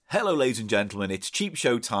Hello, ladies and gentlemen, it's Cheap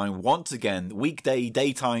Show time once again, weekday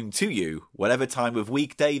daytime to you, whatever time of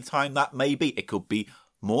weekday time that may be. It could be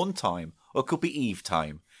morn time, or it could be eve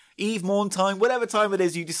time. Eve, morn time, whatever time it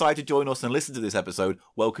is you decide to join us and listen to this episode,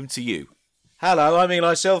 welcome to you. Hello, I'm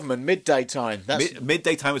Eli Silverman, midday time.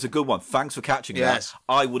 Midday time is a good one. Thanks for catching Yes. that.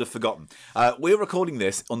 I would have forgotten. We're recording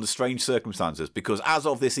this under strange circumstances because as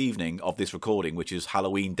of this evening of this recording, which is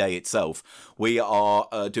Halloween Day itself, we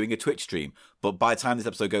are doing a Twitch stream. But by the time this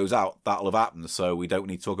episode goes out, that'll have happened, so we don't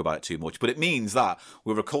need to talk about it too much. But it means that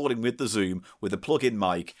we're recording with the Zoom, with a plug-in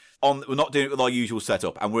mic. We're not doing it with our usual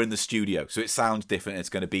setup, and we're in the studio, so it sounds different and it's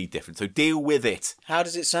going to be different. So deal with it. How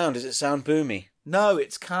does it sound? Does it sound boomy? No,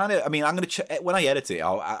 it's kind of... I mean, I'm going to... When I edit it,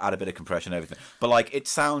 I'll add a bit of compression and everything. But, like, it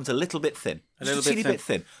sounds a little bit thin. Just a bit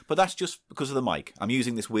thin. But that's just because of the mic. I'm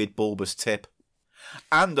using this weird bulbous tip.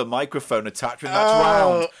 And a microphone attachment that's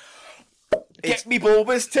round. Get me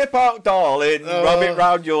bulbous tip out, darling. Rub it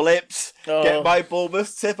round your lips. Get my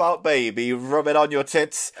bulbous tip out, baby. Rub it on your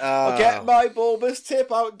tits. Get my bulbous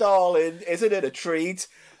tip out, darling. Isn't it a treat?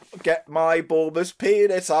 Get my bulbous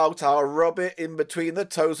penis out. I'll rub it in between the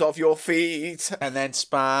toes of your feet. And then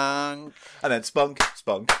spunk. And then spunk,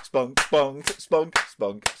 spunk, spunk, spunk, spunk,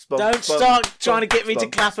 spunk, spunk. Don't start trying to get me to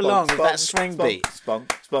clap along with that swing beat.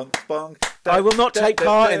 Spunk, spunk, spunk. I will not take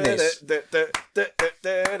part in this.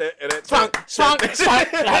 Spunk, spunk,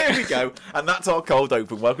 spunk. There we go. And that's our cold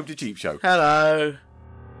open. Welcome to Cheap Show. Hello.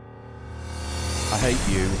 I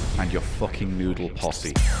hate you and your fucking noodle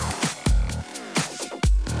posse.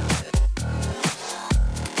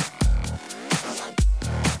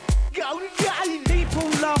 People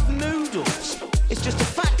love noodles. It's just a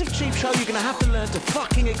fact of Cheap Show you're going to have to learn to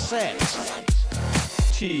fucking accept.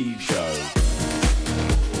 Cheap Show.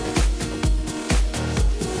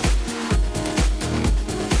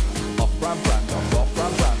 Off-brand brand off,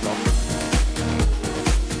 off-brand brand off.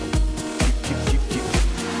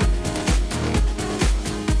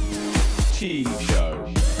 Cheap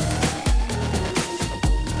Show.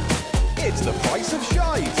 It's the price of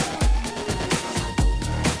shite.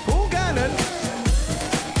 Paul Gannon.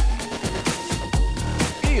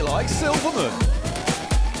 Eli Silverman.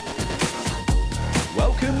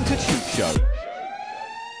 Welcome to Cheap Show.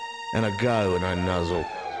 And I go and I nuzzle.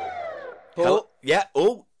 Paul,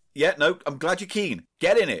 No, I'm glad you're keen.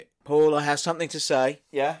 Get in it. Paul, I have something to say.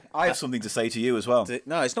 Yeah, I have something to say to you as well.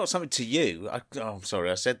 No, it's not something to you. I'm sorry,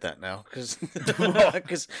 I said that now because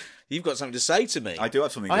you've got something to say to me. I do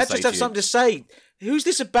have something to I say just to have you. something to say. Who's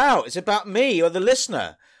this about? It's about me or the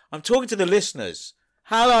listener. I'm talking to the listeners.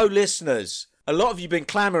 Hello, listeners. A lot of you have been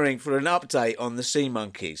clamouring for an update on the Sea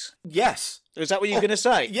Monkeys. Yes. Is that what you're going to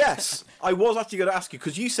say? Yes. I was actually going to ask you,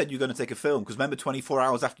 because you said you were going to take a film, because remember 24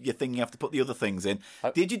 hours after your thing, you have to put the other things in.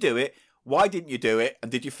 Did you do it? Why didn't you do it?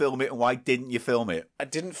 And did you film it? And why didn't you film it? I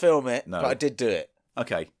didn't film it, No. but I did do it.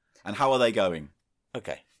 Okay. And how are they going?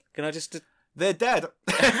 Okay. Can I just... They're dead.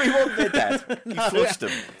 Everyone, they're dead. You flushed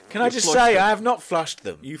them. Can I You just flushed say, them. I have not flushed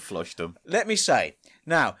them. You flushed them. Let me say,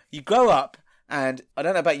 now, you grow up, and I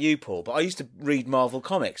don't know about you, Paul, but I used to read Marvel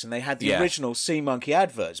Comics, and they had the original Sea Monkey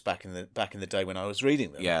adverts back in the day when I was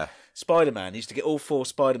reading them. Yeah. Spider-Man, used to get all 4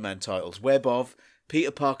 Spider-Man titles. Web of,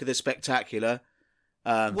 Peter Parker the Spectacular.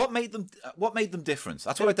 What made them different?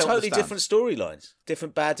 That's They what were I don't totally understand. different storylines,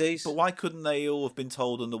 different baddies. But why couldn't they all have been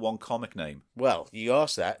told under one comic name? Well, you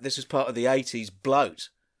asked that. This was part of the 80s bloat.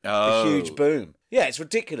 Oh. The huge boom. Yeah, it's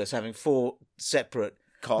ridiculous having 4 separate...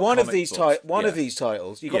 One comic of these books. of these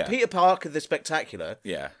titles, you've got Yeah. Peter Parker the Spectacular,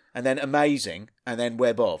 Yeah. and then Amazing, and then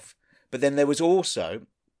Web of. But then there was also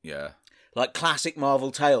Yeah. like classic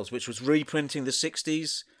Marvel Tales, which was reprinting the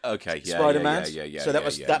 60s Okay. Yeah. Spider-Man. Yeah. So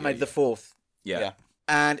that made the 4th. Yeah.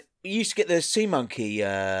 And you used to get the Sea Monkey,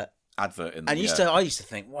 and Advert in them. I used to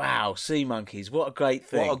think, wow, Sea Monkeys, what a great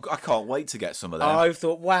thing. Well, I can't wait to get some of them. I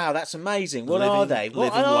thought, wow, that's amazing. What are they?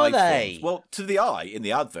 What living are life they? films. Well, to the eye, in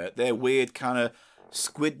the advert, they're weird kind of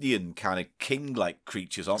squidian kind of king-like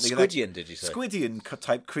creatures, aren't they? Squidian, did you say? Squidian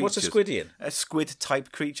type creatures. What's a squidian? A squid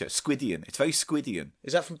type creature. Squidian. It's very squidian.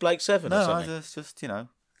 Is that from Blake Seven or No, something? it's just,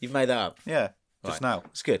 You've made that up. yeah, just Right. now.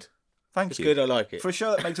 It's good. Thank It's you. good, I like it. For a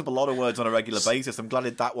show that makes up a lot of words on a regular basis, I'm glad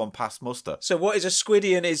that one passed muster. So what is a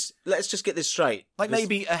squidian is... Let's just get this straight. Like Because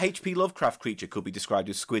maybe a H.P. Lovecraft creature could be described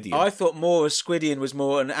as squidian. I thought more a squidian was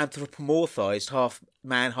more an anthropomorphized half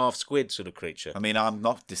man, half squid sort of creature. I mean, I'm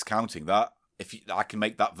not discounting that. If I can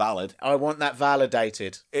make that valid. I want that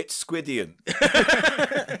validated. It's squidian.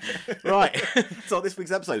 Right. So this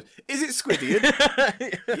week's episode, is it squidian?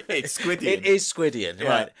 It's squidian. It is squidian. Yeah.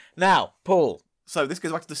 Right. Now, Paul. So this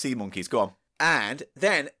goes back to the Sea Monkeys. Go on. And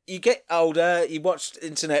then you get older, you watch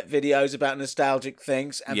internet videos about nostalgic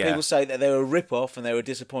things, and people say that they were a rip-off and they were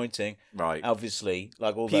disappointing. Right. Obviously,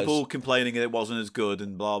 like all People complaining it wasn't as good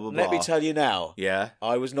and blah, blah, blah. Let me tell you now. Yeah.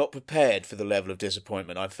 I was not prepared for the level of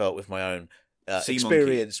disappointment I felt with my own Sea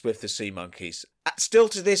experience with the Sea Monkeys. Still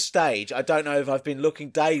to this stage, I don't know if I've been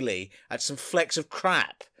looking daily at some flecks of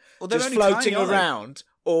crap just floating around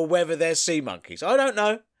or whether they're sea monkeys. I don't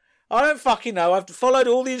know. I don't fucking know. I've followed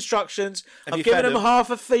all the instructions. I've given them half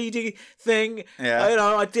a feeding thing. Yeah. You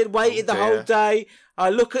know, I waited the whole day. I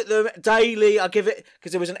look at them daily. I give it,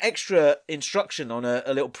 because there was an extra instruction on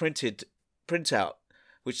a little printout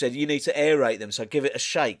which said you need to aerate them. So I give it a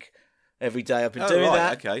shake every day. I've been doing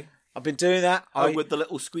that. Okay. I've been doing that. With the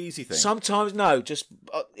little squeezy thing? Sometimes, no. Just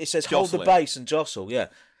it says Jostling. hold the base and jostle, yeah.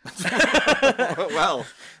 Well,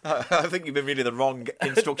 I think you've been reading the wrong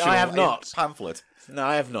instructional I have not. pamphlet. No,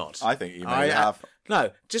 I have not. I think you may have.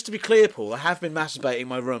 No, just to be clear, Paul, I have been masturbating in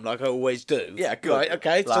my room like I always do. Yeah, good. Right,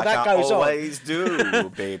 okay, like so that goes I on. always do,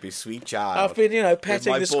 baby, sweet child. I've been,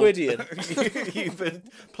 petting the squidian. You've been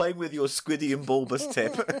playing with your squidian bulbous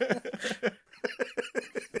tip.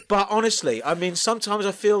 But honestly, I mean, sometimes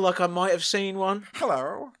I feel like I might have seen one.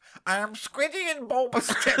 Hello, I am squidian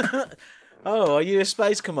bulbous tip. Oh, are you a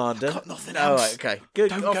space commander? I've got nothing else. All right, okay. Good.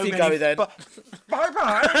 Don't Off go you any go then.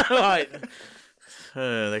 Bye-bye. Right.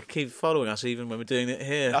 They keep following us even when we're doing it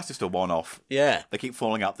here. That's just a one-off. Yeah. They keep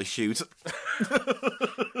falling out the chute.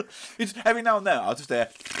 Every now and then, I'll just there.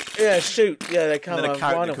 Yeah, shoot. Yeah, they come. And then a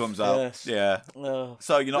character off. comes out. Yes. Yeah. Oh.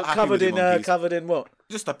 So you're not happy covered with in your monkeys. covered in what?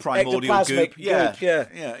 Just a primordial Ectoplasmic goop. Yeah. goop, yeah.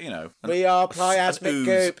 Yeah, you know. We are plasmic ooze.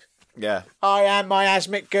 goop. Yeah. I am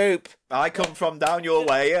miasmic goop. I come from down your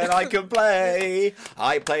way and I can play.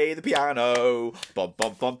 I play the piano. Bum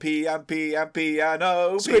bum bum piano.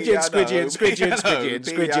 Squidgeon,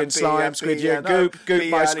 slime, squidgeon, goop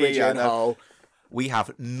my squidgeon hole. We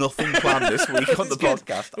have nothing planned this week on the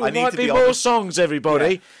podcast. There might be more songs,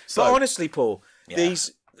 everybody. Yeah. So- but honestly, Paul,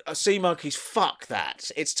 these sea monkeys, fuck that.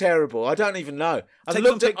 It's terrible. I don't even know.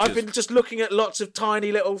 I've been just looking at lots of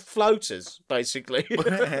tiny little floaters, basically.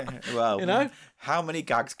 Well, how many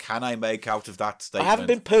gags can I make out of that statement? I haven't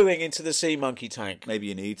been pooing into the sea monkey tank. Maybe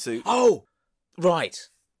you need to. Oh, right.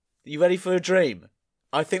 You ready for a dream?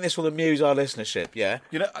 I think this will amuse our listenership, yeah?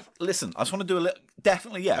 Listen, I just want to do a little...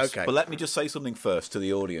 Definitely yes. Okay. But let me just say something first to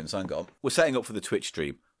the audience. Hang on. We're setting up for the Twitch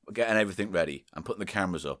stream. We're getting everything ready and putting the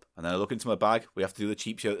cameras up. And then I look into my bag. We have to do the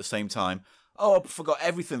Cheap Show at the same time. Oh, I forgot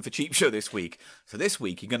everything for Cheap Show this week. So this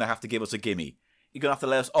week, you're going to have to give us a gimme. You're going to have to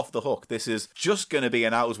let us off the hook. This is just going to be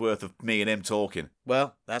an hour's worth of me and him talking.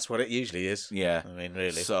 Well, that's what it usually is. Yeah. I mean,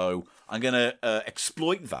 really. So I'm going to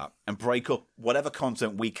exploit that and break up whatever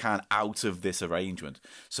content we can out of this arrangement.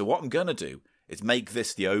 So what I'm going to do is make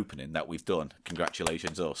this the opening that we've done.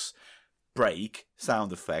 Congratulations, us. Break,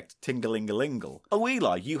 sound effect, ting-a-ling-a-lingle. Oh,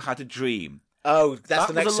 Eli, you had a dream. Oh, that's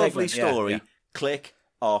the next was a lovely segment. story. Yeah. Click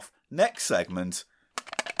off. Next segment.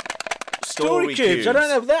 Story cubes. I don't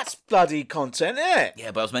know if that's bloody content, eh?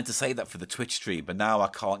 Yeah, but I was meant to say that for the Twitch stream, but now I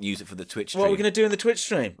can't use it for the Twitch stream. What are we going to do in the Twitch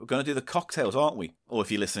stream? We're going to do the cocktails, aren't we? Or if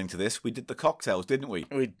you're listening to this, we did the cocktails, didn't we?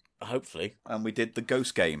 Hopefully. And we did the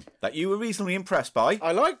ghost game that you were reasonably impressed by.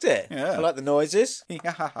 I liked it. Yeah. I like the noises.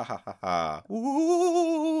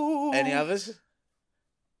 Ooh. Any others?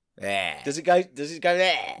 Yeah. Does it go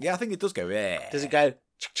there? Yeah, I think it does go there. Does it go?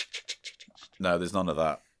 No, there's none of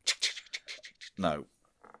that. No.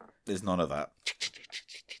 There's none of that.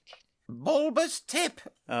 Bulbous tip.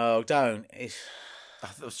 Oh, don't. I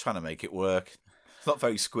was trying to make it work. It's not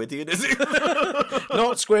very squidian, is it?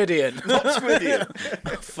 Not squidian. Not squidian.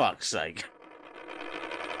 Oh, fuck's sake.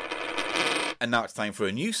 And now it's time for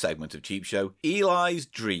a new segment of Cheap Show, Eli's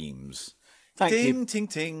Dreams. Thank you. Ting, ting,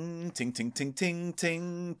 ting, ting, ting, ting, ting,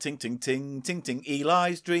 ting, ting, ting, ting, ting,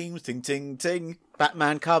 Eli's Dreams, ting, ting, ting.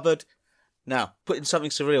 Batman cupboard. Now, put in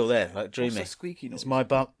something surreal there, like dreamy. What's that squeaky noise? It's my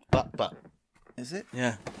butt. Is it?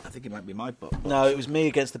 Yeah. I think it might be my butt. No, it was me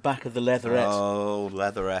against the back of the leatherette. Oh,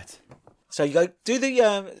 leatherette. So you go, do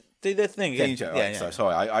the thing again. Right, so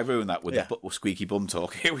sorry, I ruined that with the squeaky bum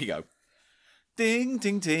talk. Here we go. Ding,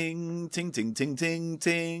 ting, ting, ting, ting, ting, ting,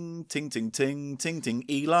 ting, ting, ting, ting, ting, ting,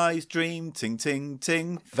 Eli's dream, ting, ting,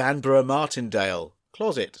 ting. Vanbrugh Martindale.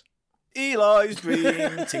 Closet. Eli's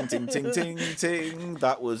dream, ting, ting, ting, ting, ting.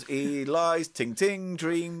 That was Eli's ting, ting,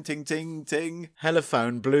 dream, ting, ting, ting.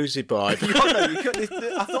 Telephone bluesy boy. I thought there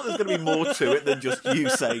was going to be more to it than just you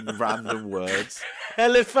saying random words.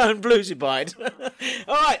 Telephone bluesy bite.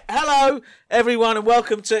 All right, hello everyone, and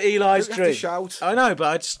welcome to Eli's You dream. have to shout. I know,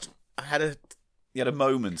 but I had You had a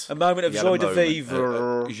moment. a moment of joie de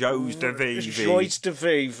vivre. Joie de vivre. Joie de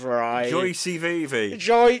vivre. Joycey Vivi.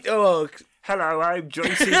 Joy. Oh, Hello, I'm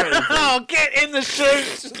Joycey Noble. Oh, get in the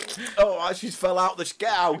chute! Oh, she's fell out the...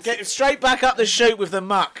 Get out! Get straight back up the chute with the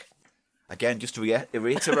muck. Again, just to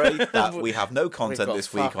reiterate that we have no content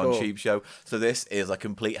this week on all. Cheap Show, so this is a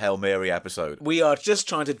complete Hail Mary episode. We are just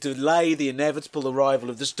trying to delay the inevitable arrival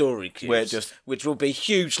of the story cubes, which will be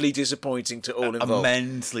hugely disappointing to all involved.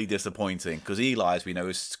 Immensely disappointing, because Eli, as we know,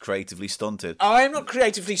 is creatively stunted. I am not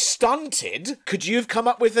creatively stunted. Could you have come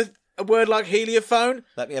up with a word like heliophone?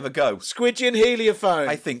 Let me have a go. Squidgian heliophone.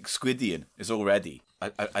 I think Squidian is already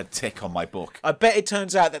a tick on my book. I bet it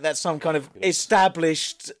turns out that that's some kind of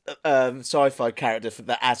established sci-fi character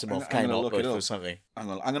that Asimov came up with or something. I'm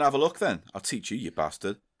going to have a look then. I'll teach you, you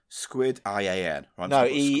bastard. Squid, I-A-N. No,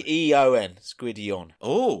 E-O-N. Squidion.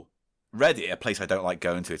 Oh, Reddit, a place I don't like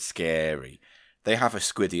going to. It's scary. They have a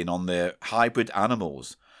Squidian on their hybrid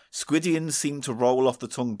animals. Squidians seem to roll off the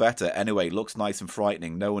tongue better. Anyway, looks nice and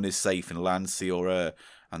frightening. No one is safe in land, sea or air.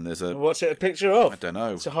 And there's a... What's it a picture of? I don't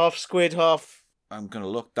know. It's a half squid, half... I'm going to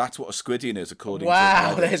look. That's what a Squidian is, according to...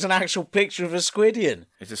 Wow, there's an actual picture of a Squidian.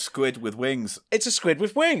 It's a squid with wings. It's a squid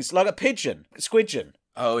with wings, like a pigeon. Squidgian.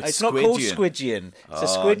 Oh, it's not called Squidgian. It's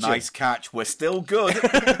a Squidgian. Nice catch. We're still good.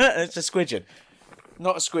 It's a Squidgian.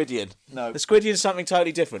 Not a Squidian. No. The Squidian's something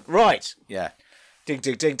totally different. Right. Yeah. Ding,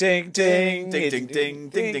 ding, ding, ding, ding. Ding, ding, ding,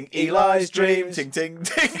 ding, ding. Eli's dreams. Ding, ding,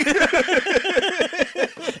 ding.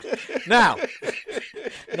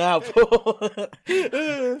 Now,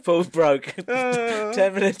 Paul's broke.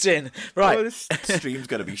 10 minutes in. Right. Oh, this stream's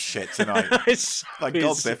going to be shit tonight. Like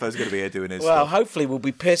God, Biffo's going to be here doing his Well, stuff. hopefully we'll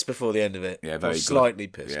be pissed before the end of it. Yeah, very good. Slightly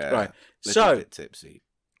pissed. Yeah. Right. Little bit tipsy.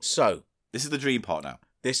 So. This is the dream part now.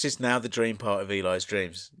 This is now the dream part of Eli's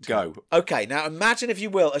dreams. Go. Okay, now imagine, if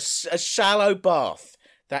you will, a shallow bath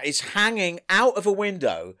that is hanging out of a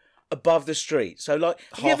window above the street. So, like,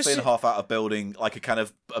 half in, half out of building, like a kind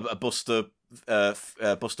of a Buster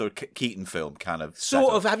Keaton film, kind of.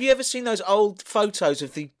 Sort of. Have you ever seen those old photos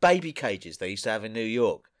of the baby cages they used to have in New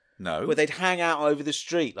York? No. Where they'd hang out over the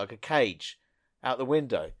street like a cage out the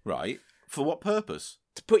window. Right. For what purpose?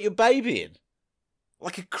 To put your baby in.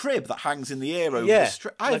 Like a crib that hangs in the air over the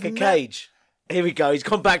street. Like a cage. Here we go. He's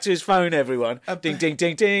gone back to his phone, everyone. Ding, ding,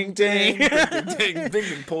 ding, ding, ding. Ding, ding, ding,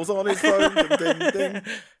 ding. Pulls on his phone. Ding, ding, ding.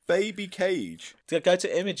 Baby cage. Go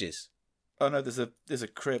to images. Oh, no, there's a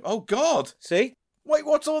crib. Oh, God. See? Wait,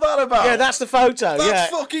 what's all that about? Yeah, that's the photo. That's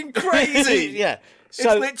fucking crazy. Yeah.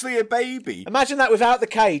 So, it's literally a baby. Imagine that without the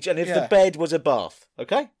cage and if the bed was a bath.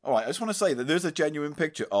 Okay? All right, I just want to say that there's a genuine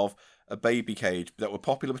picture of a baby cage that were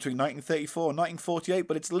popular between 1934 and 1948,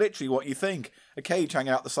 but it's literally what you think. A cage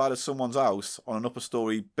hanging out the side of someone's house on an upper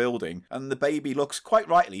story building, and the baby looks, quite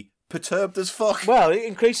rightly, perturbed as fuck. Well, it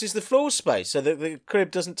increases the floor space so that the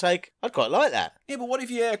crib doesn't take... I'd quite like that. Yeah, but what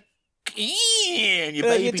if you hear... and your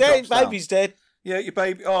baby drops down? Baby's dead. Yeah, your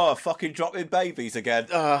baby... Oh, fucking dropping babies again.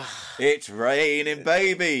 It's raining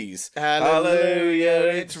babies.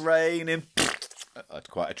 Hallelujah. It's raining. That's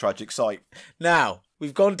quite a tragic sight. Now...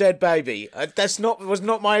 We've gone dead baby. Was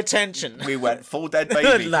not my intention. We went full dead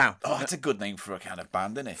baby. Now. Oh, that's a good name for a kind of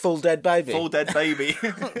band, isn't it? Full dead baby. Full dead baby.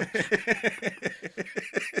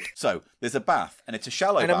 So there's a bath, and it's a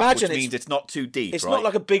shallow bath, which means it's not too deep. It's not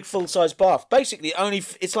like a big full-size bath. Basically,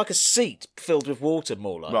 it's like a seat filled with water,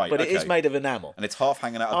 more like. Right, but it is made of enamel, and it's half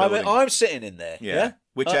hanging out of the building. I'm sitting in there. Yeah.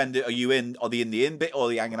 Which end are you in? Are they in the in bit, or are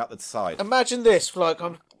they hanging out the side? Imagine this, like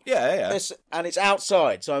I'm. Yeah. And it's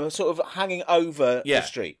outside, so I'm sort of hanging over the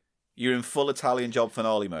street. You're in full Italian Job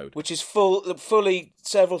finale mode. Which is fully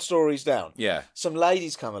several stories down. Yeah. Some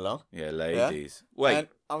ladies come along. Yeah, ladies. Yeah? Wait. And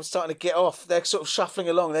I'm starting to get off. They're sort of shuffling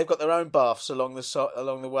along. They've got their own baths along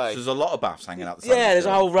the way. So there's a lot of baths hanging out the side. Yeah, there's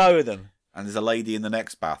a whole row of them. And there's a lady in the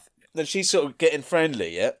next bath. Then she's sort of getting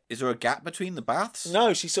friendly, yeah? Is there a gap between the baths?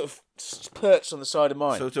 No, she's sort of perched on the side of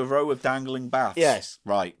mine. So it's a row of dangling baths? Yes.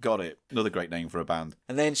 Right, got it. Another great name for a band.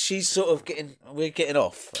 And then she's sort of we're getting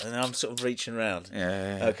off, and I'm sort of reaching around.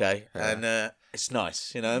 Yeah. Okay, and it's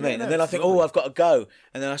nice, you know what I mean? No, and then I think, I've got to go.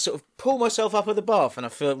 And then I sort of pull myself up at the bath, and I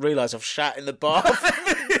realise I've shat in the bath.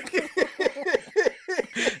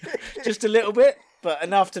 Just a little bit, but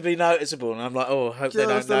enough to be noticeable. And I'm like, I hope they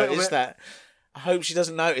don't notice that. I hope she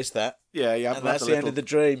doesn't notice that. Yeah. And that's the end of the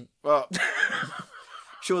dream. Well,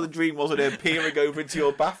 sure the dream wasn't her peering over into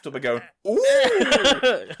your bathtub and going, ooh!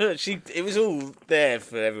 It was all there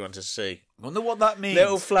for everyone to see. Wonder what that means.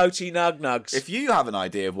 Little floaty nug-nugs. If you have an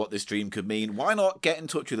idea of what this dream could mean, why not get in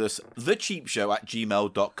touch with us,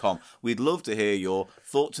 thecheapshow@gmail.com. We'd love to hear your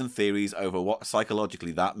thoughts and theories over what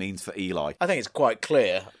psychologically that means for Eli. I think it's quite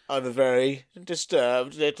clear. I'm a very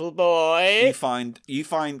disturbed little boy. You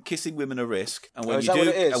find kissing women a risk, and when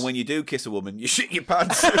when you do kiss a woman, you shit your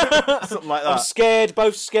pants. Something like that. I'm scared,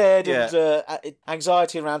 both scared, and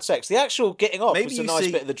anxiety around sex. The actual getting off was a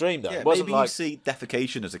nice bit of the dream, though. Yeah, it wasn't maybe you see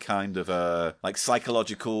defecation as a kind of like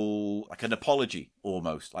psychological, like an apology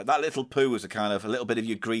almost. Like that little poo as a kind of a little bit of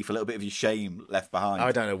your grief, a little bit of your shame left behind.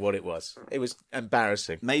 I don't know what it was. It was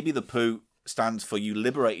embarrassing. Maybe the poo stands for you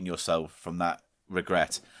liberating yourself from that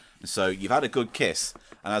regret. So you've had a good kiss,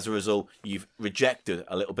 and as a result, you've rejected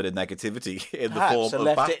a little bit of negativity in the form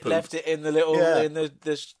of bath poop. Left it in the little in the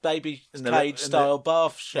baby cage style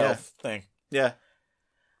bath shelf thing. Yeah.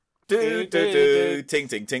 Do do do ting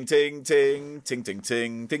ting ting ting ting ting ting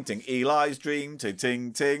ting ting ting. Eli's dream ting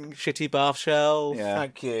ting ting. Shitty bath shelf. Yeah.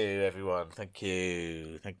 Thank you, everyone. Thank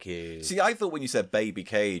you. See, I thought when you said baby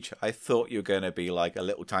cage, I thought you were going to be like a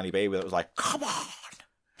little tiny baby that was like, come on,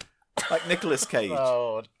 like Nicolas Cage.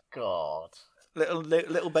 Oh God.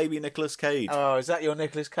 Little baby Nicolas Cage. Oh, is that your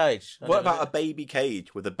Nicolas Cage? What about a baby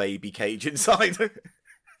cage with a baby cage inside?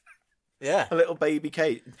 Yeah, a little baby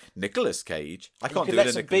cage. Nicolas Cage. I can't do it.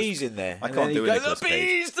 Let some bees in there. I can't do it.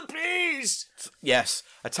 The bees. Yes,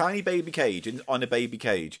 a tiny baby cage on a baby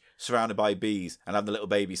cage, surrounded by bees, and have the little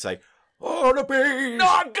baby say, "Oh, the bees!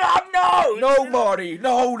 No, God, no! No, Marty,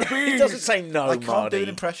 no, the bees!" He doesn't say no, I can't Marty. do an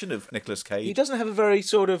impression of Nicolas Cage. He doesn't have a very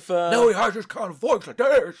sort of. No, he has this kind of voice like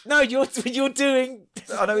this. No, you're doing.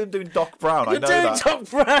 I know him doing Doc Brown. You're I know doing that. Doc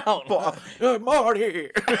Brown. But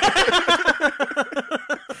Marty.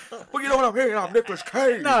 Well, you know what I mean? I'm Nicolas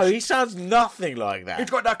Cage. No, he sounds nothing like that. He's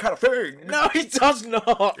got that kind of thing. No, he does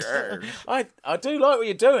not. Yes. I do like what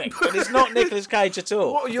you're doing, but it's not Nicolas Cage at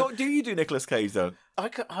all. Do you do Nicolas Cage, though? I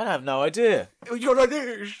have no idea. You're like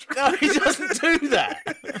this. No, he doesn't do that.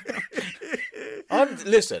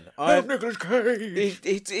 Listen. I'm Nicolas Cage.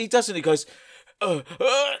 He doesn't. He goes.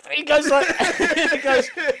 He goes like. He goes.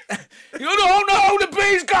 No, the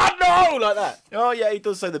bees, God, no, like that. Oh yeah, he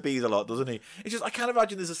does say the bees a lot, doesn't he? It's just I can't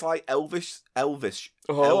imagine there's a slight elvish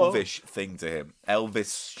thing to him.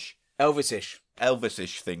 Elvisish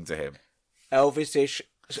thing to him. Elvisish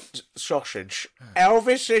sausage.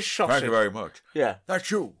 Elvisish sausage. Thank you very much. Yeah, that's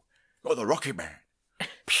you. You're the Rocky Man.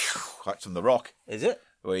 That's from The Rock. Is it?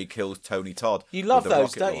 Where he kills Tony Todd. You love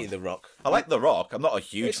those, don't you, The Rock? I like The Rock. I'm not a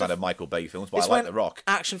huge fan of Michael Bay films, but I like The Rock.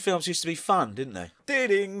 Action films used to be fun, didn't they?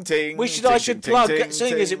 Ding, ting, I should plug,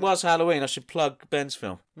 seeing as it was Halloween, I should plug Ben's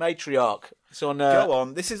film. Matriarch. It's on... Go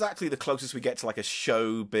on. This is actually the closest we get to like a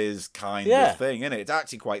showbiz kind of thing, isn't it? It's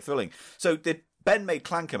actually quite thrilling. So Ben made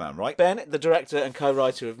Clankerman, right? Ben, the director and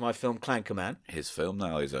co-writer of my film Clankerman. His film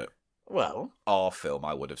now, is it? Well, our film,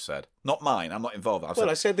 I would have said. Not mine. I'm not involved.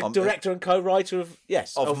 I said the director and co-writer of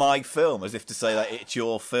my film, as if to say that it's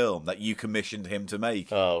your film that you commissioned him to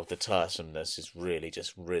make. Oh, the tiresomeness is really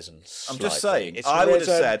just risen slightly. I'm just saying. I would have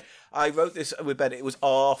said I wrote this with Ben. It was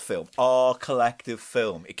our film, our collective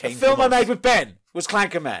film. It came. The film I made with Ben was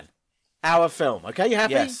Clankerman, our film. Okay, you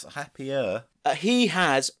happy? Yes, happier. He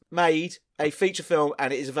has made a feature film,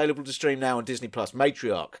 and it is available to stream now on Disney Plus.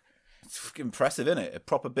 Matriarch. It's impressive, isn't it? A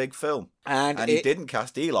proper big film. And he didn't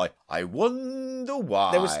cast Eli. I wonder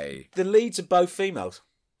why. The leads are both females.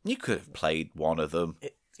 You could have played one of them.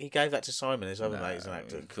 He gave that to Simon, his other mate, as an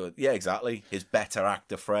actor. Could. Yeah, exactly. His better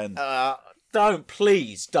actor friend.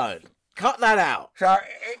 Please don't. Cut that out. So,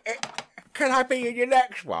 can I be in your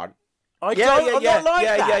next one? I'm not like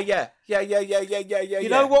that. Yeah. You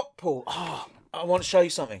know what, Paul? Oh, I want to show you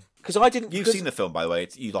something. Because I didn't. You've seen the film, by the way.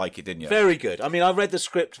 You like it, didn't you? Very good. I mean, I read the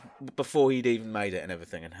script before he'd even made it and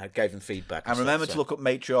everything, and gave him feedback. And remember to look up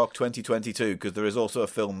Matriarch 2022, because there is also a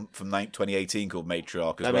film from 2018 called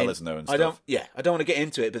Matriarch as well, isn't there? And stuff. I don't want to get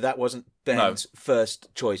into it, but that wasn't Ben's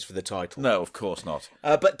first choice for the title. No, of course not.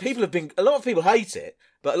 But a lot of people hate it.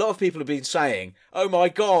 But a lot of people have been saying, "Oh my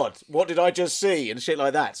God, what did I just see?" and shit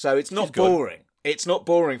like that. So it's not boring. It's not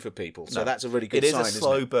boring for people, so that's a really good sign. It is a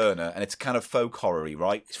slow burner, and it's kind of folk horror-y,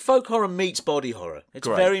 right? It's folk horror meets body horror. It's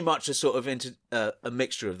very much a sort of a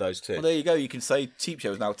mixture of those two. Well, there you go. You can say Cheap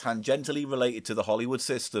Show is now tangentially related to the Hollywood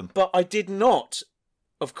system. But I did not,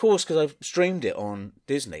 of course, because I've streamed it on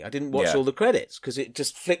Disney. I didn't watch all the credits, because it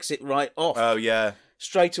just flicks it right off. Oh, yeah.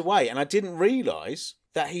 Straight away. And I didn't realise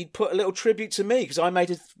that he'd put a little tribute to me, because I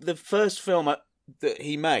made the first film that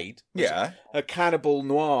he made. Yeah. A cannibal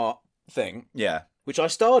noir thing. Yeah. Which I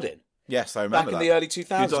starred in. Yes, I remember Back in the early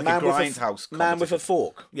 2000s. Like Man with a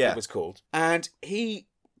Fork, it was called. And he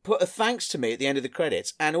put a thanks to me at the end of the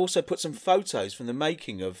credits, and also put some photos from the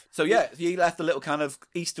making of. So yeah, he left a little kind of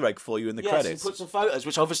Easter egg for you in the credits. He put some photos,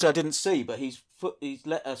 which obviously I didn't see, but he's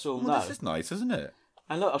let us all know. This is nice, isn't it?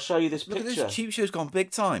 And look, I'll show you this picture. Look at this, Cheap Show's gone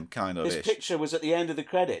big time, kind of. This picture was at the end of the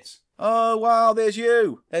credits. Oh wow, there's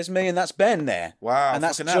you. There's me, and that's Ben there. Wow, and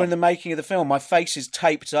that's during the making of the film. My face is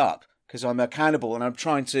taped up because I'm a cannibal, and I'm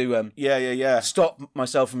trying to stop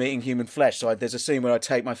myself from eating human flesh. So there's a scene where I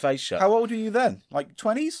tape my face shut. How old were you then? Like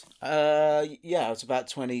 20s? Yeah, I was about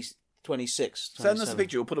 26. 27. Send us a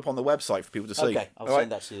picture. We'll put it up on the website for people to see. Okay, I'll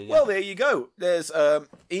send that to you. Yeah. Well, there you go. There's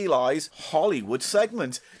Eli's Hollywood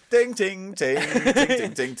segment. Ding, ting, ting, ting,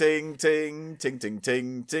 ting, ting, ting, ting, ting, ting,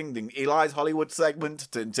 ting, ting, ting. Eli's Hollywood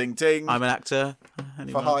segment. Ting, ting, ting. I'm an actor.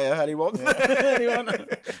 For hire, anyone? Anyone?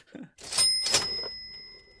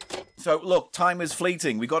 So, look, time is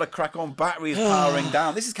fleeting. We got to crack on. Battery is powering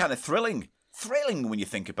down. This is kind of thrilling. Thrilling when you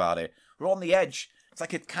think about it. We're on the edge. It's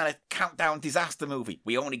like a kind of countdown disaster movie.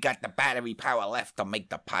 We only got the battery power left to make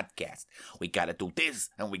the podcast. We got to do this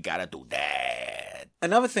and we got to do that.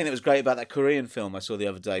 Another thing that was great about that Korean film I saw the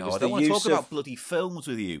other day was I don't want to talk about bloody films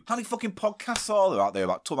with you. How many fucking podcasts are there out there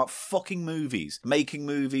about talking about fucking movies? Making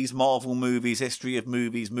movies, Marvel movies, history of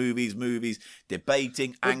movies,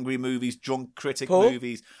 debating, angry movies, drunk critic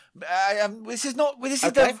movies. This is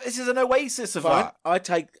an oasis of that. I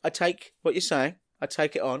take what you're saying. I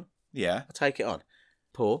take it on. Yeah. I take it on.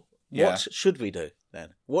 Paul, what should we do then?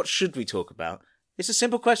 What should we talk about? It's a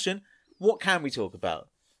simple question. What can we talk about?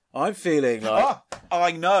 I'm feeling like...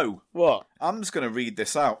 I know. What? I'm just going to read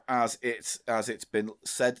this out as it's been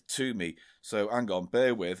said to me. So hang on,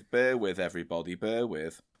 bear with everybody, bear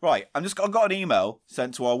with. Right, I've got an email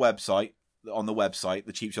sent to our website, on the website,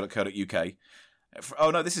 thecheapshot.co.uk.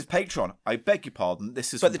 Oh no, this is Patreon. I beg your pardon.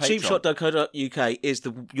 This is but the cheapshot.co.uk is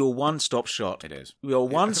your one-stop shop. It is your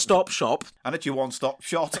one-stop shop, and it's your one-stop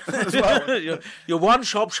shot as well. your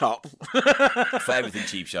one-shop shop for everything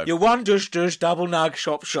Cheap Show. Your one douche double nug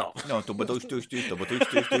shop. No, double douche double douche double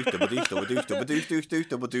douche double douche double douche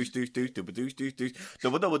double douche double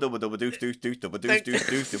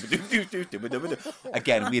douche.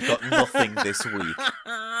 Again, we've got nothing this week.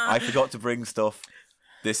 I forgot to bring stuff.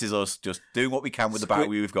 This is us just doing what we can with the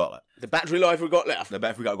battery we've got left. The battery life we've got left. The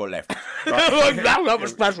battery we've got left. Right. How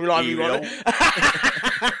much battery life we've got left?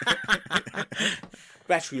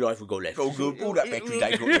 Battery life we've got left. Oh, good. All that battery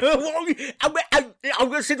life we've got left. I'm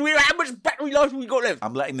going to say to you, how much battery life we've got left?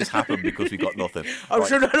 I'm letting this happen because we've got nothing.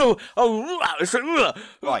 Right.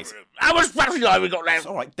 Right. How much battery life we've got left? It's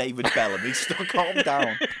all right, David Bellamy. Calm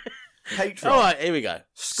down. Patreon. All right, here we go.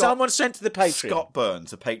 Someone sent to the Patreon. Scott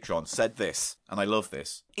Burns, a patron, said this, and I love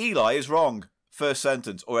this. Eli is wrong. First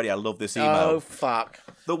sentence. Already, I love this email. Oh, fuck.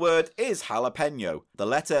 The word is jalapeno. The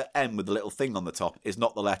letter N with the little thing on the top is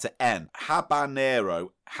not the letter N. Habanero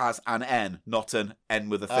has an N, not an N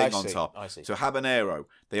with a thing on top. I see. So habanero.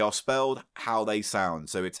 They are spelled how they sound.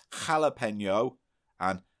 So it's jalapeno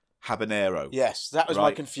and habanero. Yes, that was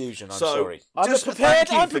my confusion. I'm sorry. I'm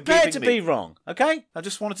prepared to be wrong, okay? I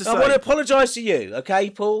just wanted to say... I want to apologise to you,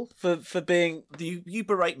 okay, Paul, for being... You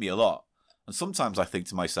berate me a lot. And sometimes I think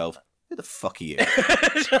to myself, who the fuck are you? Who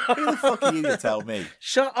the fuck are you to tell me?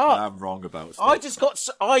 Shut up. I'm wrong about stuff. I was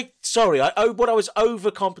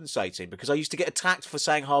overcompensating because I used to get attacked for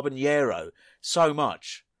saying habanero so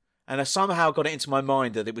much. And I somehow got it into my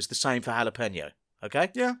mind that it was the same for jalapeno,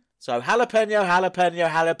 okay? Yeah. So, jalapeno,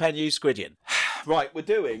 squidian. Right,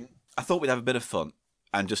 I thought we'd have a bit of fun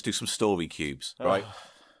and just do some story cubes, right?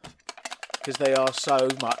 Because they are so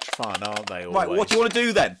much fun, aren't they, always? Right, what do you want to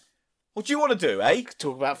do then? What do you want to do, eh?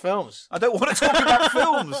 Talk about films. I don't want to talk about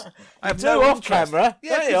films. I have no off camera.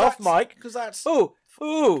 Yeah, off mic. Because that's...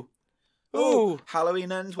 Ooh.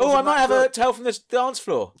 Halloween ends. I might have a tale from the dance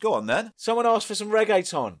floor. Go on, then. Someone asked for some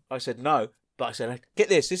reggaeton. I said no. But I said, get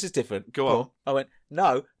this is different. Go on. I went,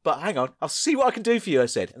 no, but hang on, I'll see what I can do for you, I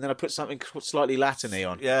said. And then I put something slightly Latin-y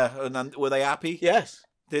on. Yeah, and then were they happy? Yes.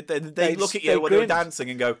 Did they look at you when they were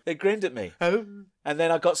dancing and go... They grinned at me. Oh. And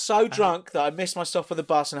then I got so drunk that I missed my stop on the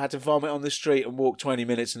bus and had to vomit on the street and walk 20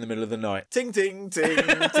 minutes in the middle of the night. Ting, ting, ting, ting,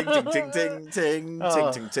 ting, ting, ting, ting, ting,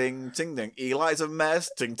 ting, ting, ting, ting. Eli's a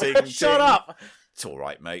mess. Ting, ting, ting. Shut up. It's all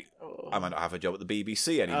right, mate. I might not have a job at the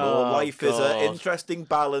BBC anymore. Life is an interesting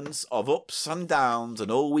balance of ups and downs,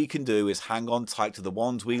 and all we can do is hang on tight to the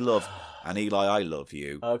ones we love. And Eli, I love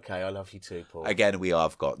you. Okay, I love you too, Paul. Again, we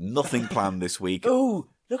have got nothing planned this week. Ooh,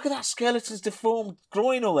 look at that skeleton's deformed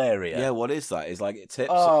groinal area. Yeah, what is that? It's like its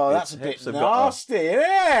hips. Oh, that's a bit nasty, isn't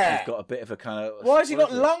it? He's got a bit of a kind of... Why has he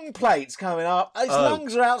got lung plates coming up? His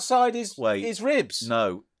lungs are outside his ribs.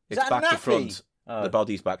 No, it's back to front. The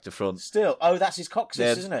body's back to front. Still. Oh, that's his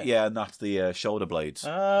coccyx, isn't it? Yeah, and that's the shoulder blades. Oh,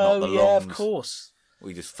 not the yeah, lungs. of course.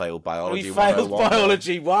 We just failed biology. We failed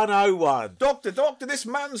biology 101. Doctor, this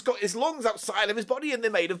man's got his lungs outside of his body and they're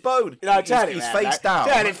made of bone. He's face down.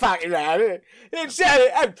 Turn it fucking round. Turn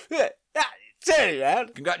it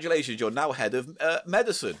round. Congratulations, you're now head of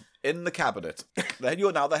medicine in the cabinet. Then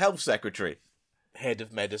you're now the health secretary. Head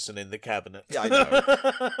of medicine in the cabinet. Yeah, I know.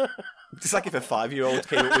 It's like if a 5-year-old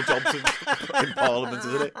came up with jobs in Parliament,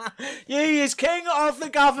 isn't it? He is king of the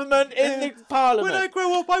government in the Parliament. When I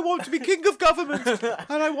grow up, I want to be king of government.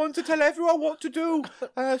 And I want to tell everyone what to do.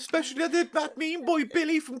 Especially that mean boy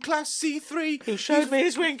Billy from class C3. Who showed me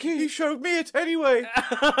his winky. He showed me it anyway.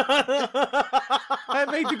 I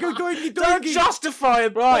made to go doinky doinky. Don't justify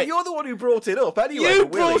it, right? But you're the one who brought it up anyway. You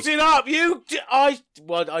brought it up. I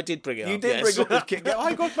did bring it up. You did bring up the king.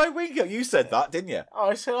 I got my winky. You said that, didn't you?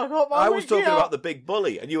 I said I got my winky. I was talking about the big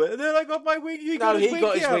bully, and you went, and then I got my winky. He got his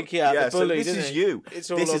winky out. Yeah, the bully, so this is you. It's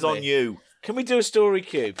all this is on you. Can we do a story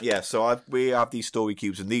cube? Yeah, so we have these story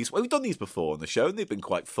cubes, and we've done these before on the show, and they've been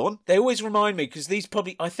quite fun. They always remind me, because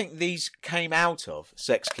I think these came out of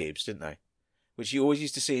sex cubes, didn't they? Which you always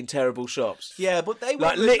used to see in terrible shops. Yeah, but they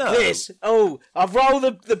like, lick this. Oh, I've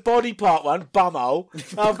rolled the body part one, bumhole.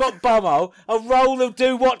 I've got bumhole. I'll roll the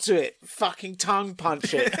do what to it? Fucking tongue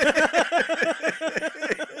punch it.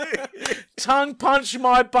 Tongue punch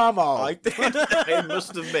my bumhole. I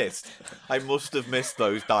must have missed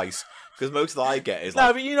those dice. Because most that I get is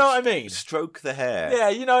no, but you know what I mean. Stroke the hair. Yeah,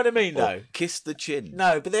 you know what I mean, though. Kiss the chin.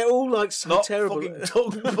 No, but they're all like so not terrible. Fucking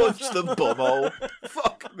tongue punch the bumhole.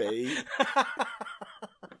 Fuck me.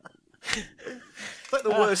 It's like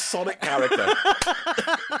the worst Sonic character.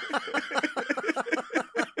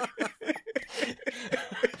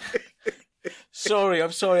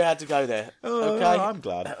 I'm sorry I had to go there. Okay, I'm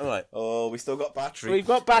glad. All right. Oh, we still got battery. We've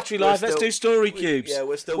got battery life. Let's do story cubes. Yeah,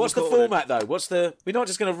 we're still. What's recording. the format though? We're not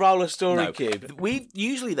just going to roll a story cube.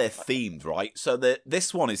 Usually they're themed, right? So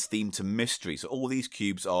this one is themed to mystery. So all these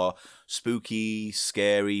cubes are spooky,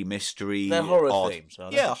 scary, mystery. They're horror themes,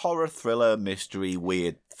 aren't they? Yeah, horror, thriller, mystery,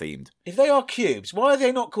 weird themed. If they are cubes, why are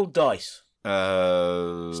they not called dice?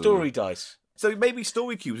 Story dice. So maybe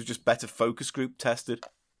story cubes are just better focus group tested.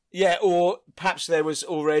 Yeah, or perhaps there was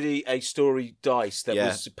already a story dice that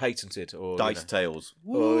was patented. Or dice tales.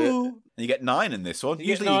 Woo! And you get 9 in this one.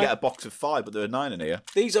 Usually you get a box of 5, but there are 9 in here.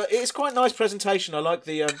 It's quite a nice presentation. I like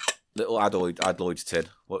the... little adenoids tin.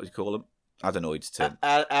 What do you call them? Adenoids tin.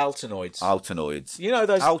 Altanoids. Altanoids. You know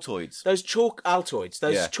those... Altoids. Those Altoids.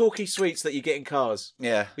 Those chalky sweets that you get in cars.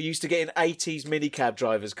 Yeah. We used to get in 80s minicab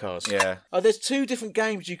drivers' cars. Yeah. Oh, there's 2 different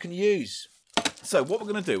games you can use. So what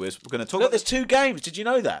we're going to do is we're going to talk. Look, there's 2 games. Did you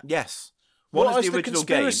know that? Yes. What is the original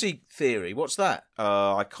conspiracy theory? What's that?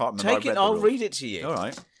 I can't remember. I'll read it to you. All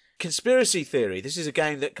right. Conspiracy theory. This is a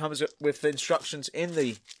game that comes with instructions in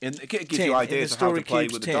the it gives you ideas of how to play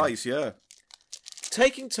with the dice. Yeah.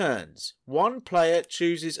 Taking turns. One player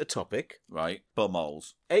chooses a topic. Right.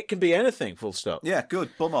 Bumholes. It can be anything. Full stop. Yeah.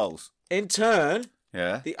 Good. Bumholes. In turn.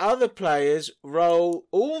 Yeah. The other players roll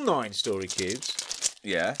all 9 story cubes.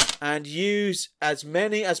 Yeah. And use as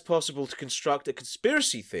many as possible to construct a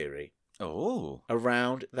conspiracy theory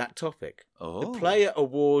around that topic. The player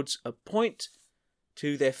awards a point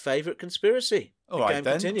to their favourite conspiracy. All right,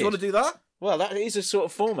 then. Continues. Do you want to do that? Well, that is a sort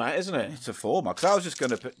of format, isn't it? It's a format. Because I was just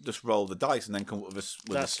going to just roll the dice and then come up with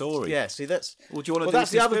a story. Yeah, see, that's... Well, do you want to do that's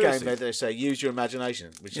the other game where they say, use your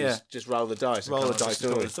imagination, which is just roll the dice. Roll the dice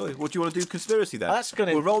and story. Well, do you want to do conspiracy then?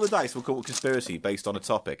 We'll roll the dice, we'll come up with conspiracy based on a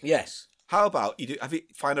topic. Yes. How about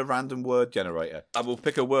find a random word generator and we'll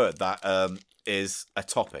pick a word that is a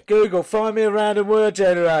topic. Google, find me a random word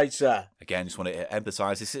generator. Again, just want to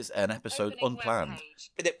emphasise this is an episode unplanned.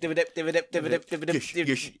 I've got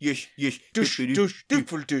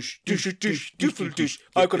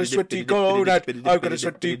a sweaty gonad. I've got a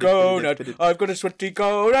sweaty gonad. I've got a sweaty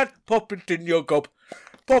gonad. Pop it in your gob.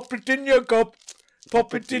 Pop it in your gob.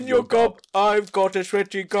 Pop it in your gob. I've got a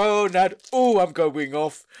sweaty gonad. Oh, I'm going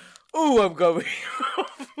off. Oh, I'm going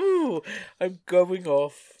off. Ooh, I'm going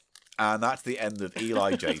off. And that's the end of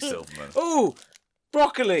Eli J. Silverman. Oh,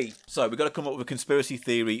 broccoli. So we've got to come up with a conspiracy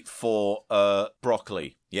theory for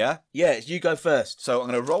broccoli, yeah? Yeah, you go first. So I'm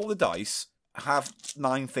going to roll the dice, have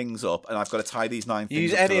 9 things up, and I've got to tie these 9 things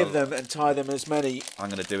Use up. any of them and tie them as many. I'm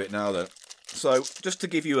going to do it now, though. So just to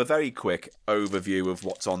give you a very quick overview of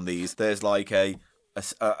what's on these, there's like a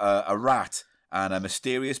rat and a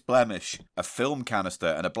mysterious blemish, a film canister,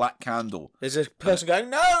 and a black candle. There's a person going,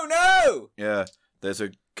 no! Yeah. There's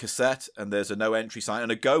a cassette, and there's a no entry sign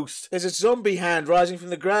and a ghost. There's a zombie hand rising from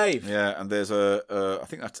the grave. Yeah, and there's I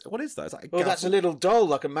think that's, what is that? Is that a gavel? That's a little doll,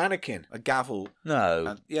 like a mannequin. A gavel. No.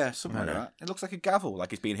 And, yeah, something like that. It looks like a gavel,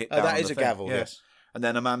 like it's being hit down. That on is the a thing. gavel, yes. And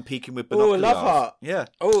then a man peeking with Oh, binoculars. a love heart. Yeah.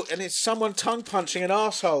 Oh, and it's someone tongue punching an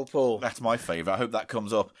arsehole, Paul. That's my favourite. I hope that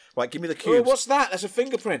comes up. Right, give me the Oh, cubes. what's that? That's a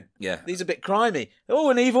fingerprint. Yeah. These are a bit crimey. Oh,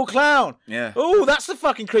 an evil clown. Yeah. Oh, that's the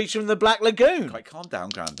fucking creature from the Black Lagoon. Right, calm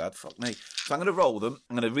down, Grandad. Fuck me. So I'm going to roll them.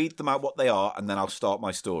 I'm going to read them out what they are, and then I'll start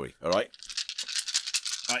my story. All right?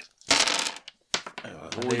 Right.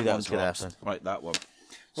 I knew that was going to happen. Right, that one.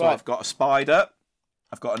 So Right. I've got a spider.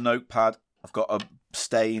 I've got a notepad. I've got a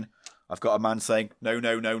stain. I've got a man saying, no,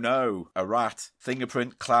 no, no, no. A rat.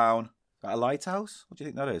 Fingerprint. Clown. Is that a lighthouse? What do you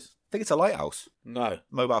think that is? I think it's a lighthouse. No.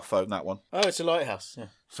 Mobile phone, that one. Oh, it's a lighthouse. Yeah.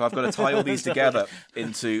 So I've got to tie all these together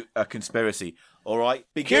into a conspiracy. All right?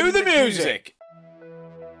 Cue the music.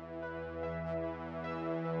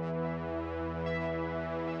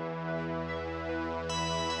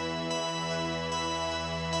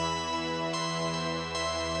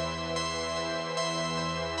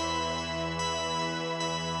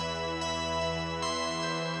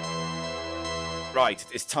 Right,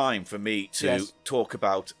 it's time for me to talk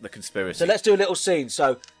about the conspiracy. So let's do a little scene.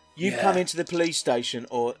 So you've come into the police station,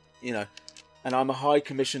 or, and I'm a high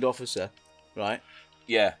commissioned officer, right?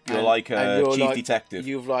 Yeah, you're And- like and a you're chief like- detective.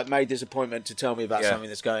 You've like made this appointment to tell me about Yeah. something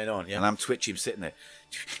that's going on, yeah? And I'm twitching, sitting there.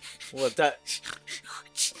 Well,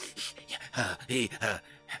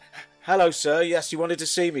 hello, sir. Yes, you wanted to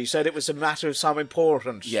see me. You said it was a matter of some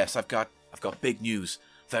importance. Yes, I've got big news.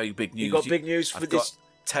 Very big news. You got big news for I've this. got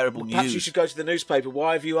terrible Perhaps news. you should go to the newspaper.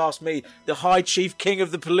 Why have you asked me, the High Chief King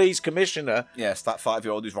of the Police Commissioner? Yes, that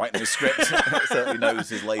 5-year-old who's writing the script certainly knows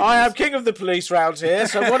his labels. I am King of the Police round here,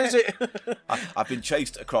 so what is it? I've been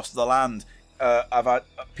chased across the land. I've had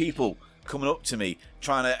people coming up to me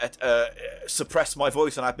trying to suppress my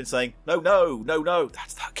voice, and I've been saying, no, no, no, no.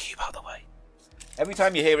 That's that cube out of the way. Every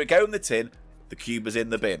time you hear it go in the tin, the cube is in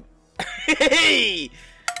the bin.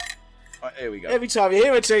 Right, here we go. Every time you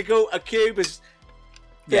hear a tinkle, a cube is...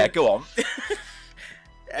 Yeah, go on.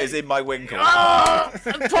 Is in my winkle. Oh,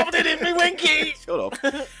 popped it in me winky. Shut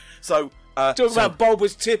up. So, Talking about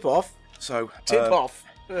bulbous tip-off. So, Tip-off.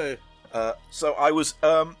 So I was.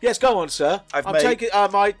 Yes, go on, sir. I'm made- taking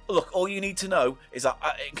my... Look, all you need to know is that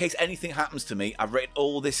in case anything happens to me, I've written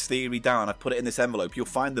all this theory down. I've put it in this envelope. You'll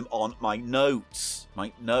find them on my notes.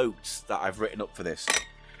 My notes that I've written up for this.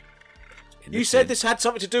 You said this had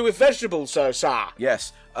something to do with vegetables, sir.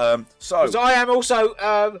 Yes. Because I am also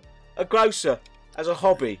a grocer as a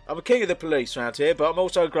hobby. I'm a king of the police around here, but I'm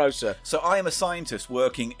also a grocer. So I am a scientist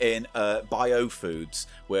working in biofoods,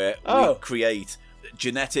 where we create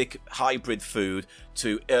genetic hybrid food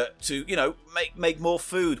to make more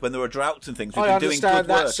food when there are droughts and things. We've I been doing understand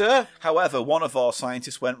good that, work. sir. However, one of our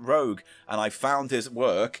scientists went rogue, and I found his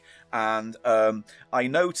work, and I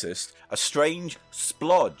noticed a strange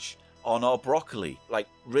splodge on our broccoli, like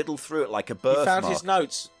riddled through it like a birthmark. He found his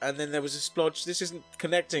notes, and then there was a splodge. This isn't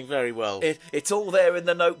connecting very well. It's all there in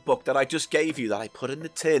the notebook that I just gave you that I put in the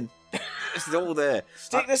tin. It's all there.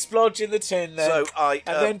 Stick the splodge in the tin then, So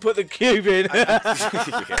then put the cube in.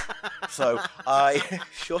 So I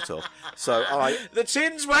shut up. So I The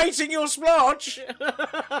tin's waiting your splodge.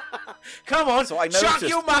 Come on, So I chuck noticed-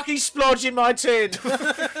 your mucky splodge in my tin.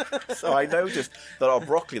 So I noticed that our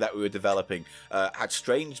broccoli that we were developing had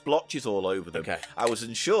strange blotches all over them. Okay. I was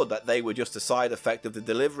ensured that they were just a side effect of the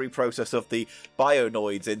delivery process of the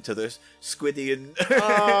bionoids into the Squidian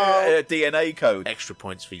DNA code. Extra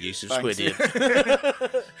points for use of Thanks. Squidian.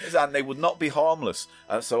 And they would not be harmless.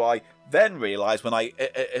 So I then realised when I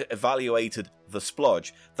evaluated the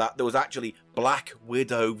splodge that there was actually Black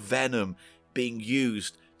Widow venom being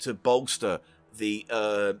used to bolster the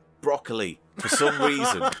broccoli for some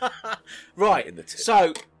reason. Right, in the tin.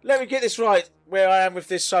 so let me get this right where I am with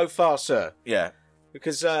this so far, sir. Yeah,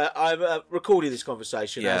 Because I'm recording this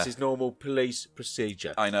conversation Yeah. as is normal police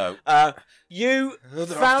procedure. I know. You They're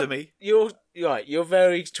found after me. You're right. You're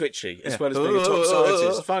very twitchy as well as being a top scientist.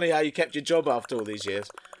 It's funny how you kept your job after all these years.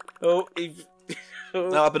 Oh,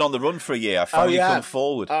 No, I've been on the run for a year. I finally you come have?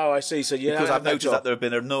 forward. Oh, I see. So you because have I've no noticed job. that there have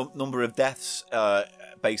been a number of deaths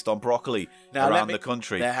based on broccoli Now, around the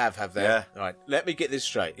country. There have there. Yeah. Right. Let me get this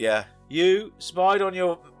straight. Yeah. You spied on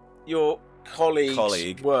your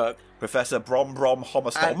colleague's work. Professor Brom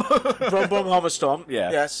Homostom. Brom Homostom.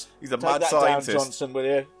 Yeah. Yes. He's a Take mad that scientist. down, Johnson, will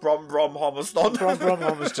you? Brom Homostom. Brom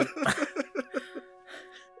Homoston.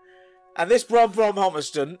 And this Brom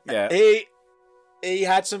Homoston, Yeah. he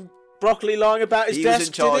had some broccoli lying about his He desk. was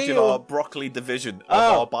in charge did he, of or- our broccoli division of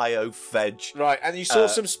Oh. our bio veg. Right, and you saw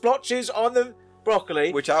some splotches on the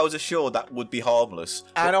broccoli. Which I was assured that would be harmless.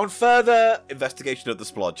 And on further investigation of the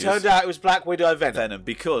splodges, turned out it was Black Widow venom.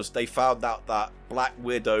 Because they found out that Black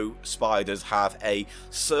Widow spiders have a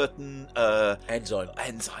certain enzyme,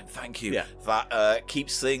 thank you, yeah, that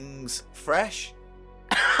keeps things fresh.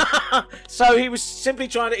 So he was simply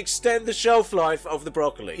trying to extend the shelf life of the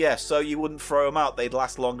broccoli. Yeah, so you wouldn't throw them out; they'd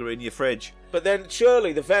last longer in your fridge. But then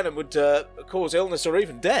surely the venom would cause illness or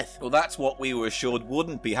even death. Well, that's what we were assured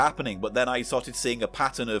wouldn't be happening. But then I started seeing a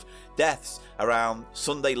pattern of deaths around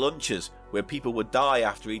Sunday lunches where people would die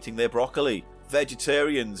after eating their broccoli.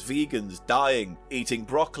 Vegetarians, vegans dying eating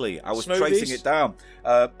broccoli. I was tracing it down.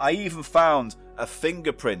 I even found a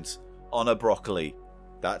fingerprint on a broccoli.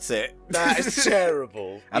 That's it. That is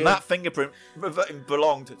terrible. And that fingerprint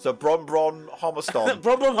belonged to Brom Homerston.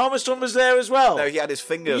 Brom Homerston was there as well. No, he had his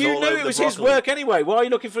fingers all over the broccoli. You knew it was his work anyway. Why are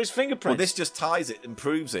you looking for his fingerprint? Well, this just ties it and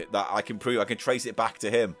proves it that I can trace it back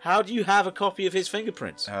to him. How do you have a copy of his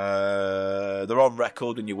fingerprints? They're on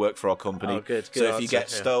record when you work for our company. Oh, good. So if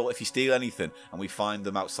you if you steal anything and we find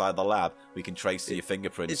them outside the lab, we can trace to your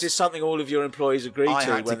fingerprints. Is this something all of your employees agreed to? I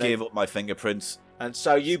had to give up my fingerprints. And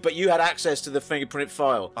so you had access to the fingerprint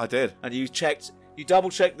file. I did. And you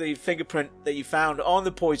double-checked the fingerprint that you found on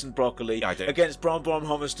the poisoned broccoli against Brom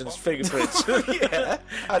Homerston's fingerprints. Yeah.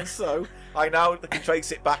 And so I now can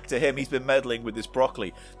trace it back to him. He's been meddling with this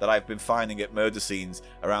broccoli that I've been finding at murder scenes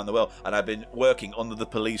around the world. And I've been working under the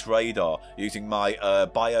police radar using my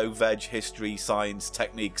bio-veg history science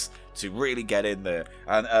techniques to really get in there.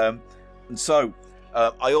 And so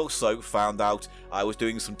I also found out I was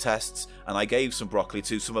doing some tests and I gave some broccoli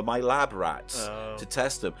to some of my lab rats to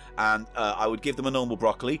test them. And I would give them a normal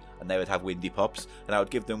broccoli and they would have windy pops. And I would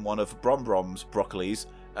give them one of Brom's broccolis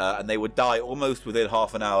and they would die almost within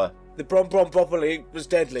half an hour. The Brom broccoli was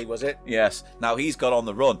deadly, was it? Yes. Now he's got on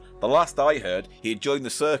the run. The last I heard, he had joined the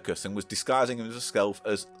circus and was disguising himself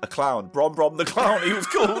as a clown. Brom the clown, he was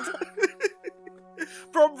called.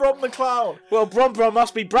 Brom the clown. Well, Brom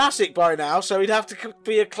must be Brassic by now, so he'd have to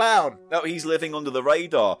be a clown. No, he's living under the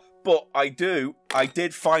radar. But I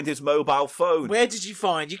did find his mobile phone. Where did you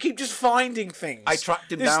find? You keep just finding things. I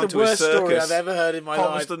tracked him this down is the to his circus. Worst story I've ever heard in my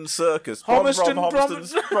life. Homerston Circus. Homerston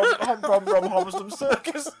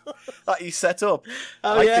Circus that he set up.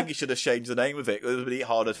 I think he should have changed the name of it. It would be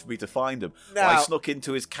harder for me to find him. Now, I snuck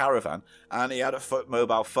into his caravan and he had a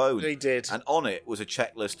mobile phone. He did. And on it was a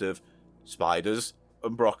checklist of spiders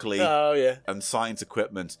and broccoli and science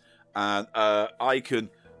equipment. And I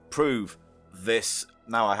can prove this.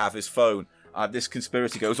 Now I have his phone. This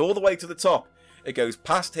conspiracy goes all the way to the top. It goes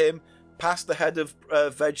past him, past the head of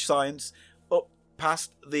veg science, up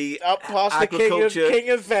past the agriculture, king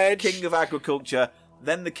of veg, king of agriculture,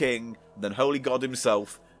 then the king, then Holy God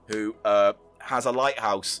himself, who has a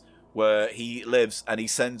lighthouse where he lives and he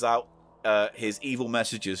sends out his evil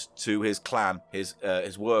messages to his clan, his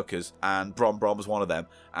workers, and Brom was one of them.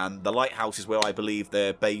 And the lighthouse is where I believe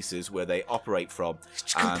their base is, where they operate from.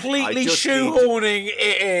 It's completely shoehorning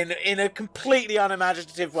it in a completely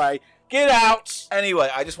unimaginative way. Get out! Anyway,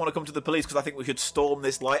 I just want to come to the police because I think we should storm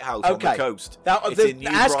this lighthouse on the coast. Now,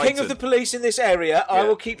 as king of the police in this area, I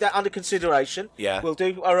will keep that under consideration. Yeah. We'll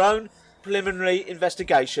do our own preliminary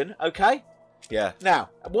investigation, okay? Yeah. Now,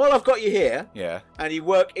 while I've got you here, and you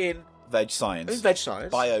work in veg science,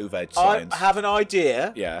 bio-veg science, I have an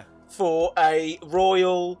idea for a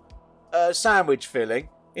royal sandwich filling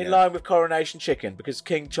in line with coronation chicken, because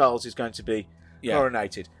King Charles is going to be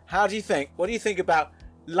coronated. What do you think about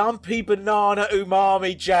lumpy banana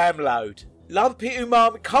umami jam load? Lumpy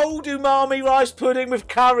umami, cold umami rice pudding with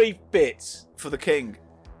curry bits. For the king.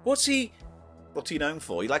 What's he known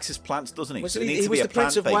for? He likes his plants, doesn't he? He was the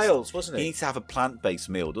Prince of Wales, wasn't he? He needs to have a plant-based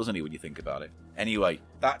meal, doesn't he, when you think about it? Anyway,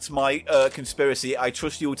 that's my conspiracy. I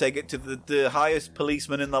trust you will take it to the highest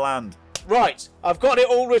policeman in the land. Right, I've got it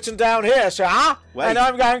all written down here, sir. Wait. And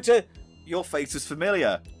I'm going to... Your face is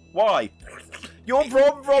familiar. Why? You're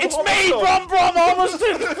Brom It's me, Brom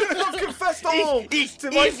Homerston! I've confessed all! He's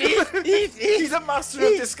a master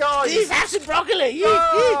of disguise! He's have some broccoli!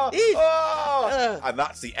 And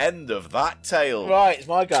that's the end of that tale. Right, it's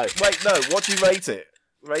my go. Wait, no, what do you rate it?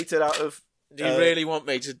 Rate it out of... Do you really want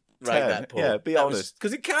me to rate 10? that, Paul? Yeah, be honest.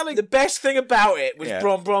 Because it can... The best thing about it was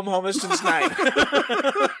Brom Homerston's name.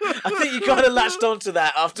 I think you kind of latched onto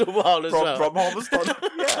that after a while as well. Brom Homerston.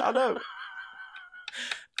 Yeah, I know.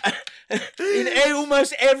 In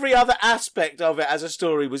almost every other aspect of it as a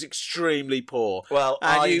story was extremely poor. Well,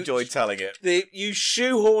 and I enjoyed telling it. You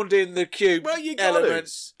shoehorned in the cube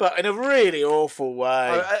elements, but in a really awful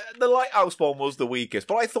way. The lighthouse one was the weakest,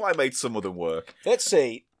 but I thought I made some of them work. Let's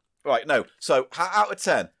see. Right, no. So, out of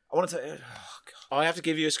 10, I want to tell you... Oh, God. I have to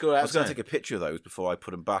give you a score out of 10. I was going to take a picture of those before I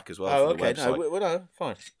put them back as well. Oh, for the okay. website. No,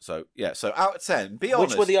 fine. So, yeah. So, out of 10, be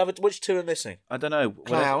honest. Which two are missing? I don't know.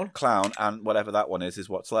 Clown, and whatever that one is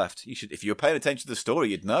what's left. You should, if you were paying attention to the story,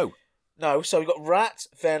 you'd know. No, so we've got Rat,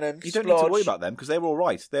 Venom, You don't need to worry about them because they're all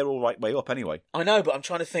right. They're all right way up anyway. I know, but I'm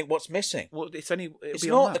trying to think what's missing. Well, it's only. It's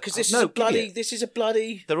not, because this is a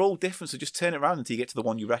bloody... They're all different, so just turn it around until you get to the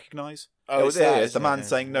one you recognise. Oh, it's there. It's the man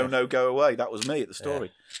saying, no, go away. That was me at the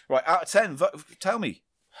story. Yeah. Right, out of 10, tell me.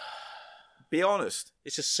 Be honest.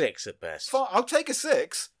 It's a 6 at best. Fine, I'll take a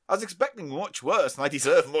 6. I was expecting much worse, and I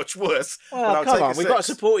deserve much worse. Well, come on, we've got to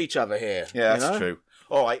support each other here. Yeah, that's true.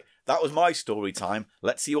 All right, that was my story time.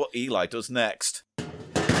 Let's see what Eli does next.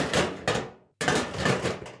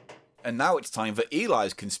 And now it's time for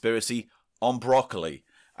Eli's conspiracy on broccoli.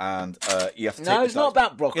 And you have to take it's not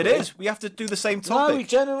about broccoli. It is. We have to do the same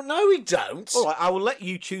topic. No, we don't. All right, I will let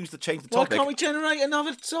you change the topic. Why can't we generate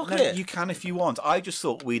another topic? No, you can if you want. I just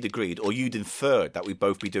thought we'd agreed, or you'd inferred, that we'd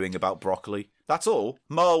both be doing about broccoli. That's all.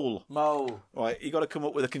 Mole. Right, you got to come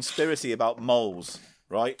up with a conspiracy about moles,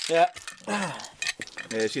 right? Yeah.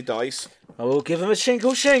 Here's your dice. I will give him a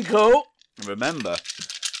shinkle. And remember,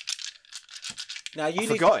 now you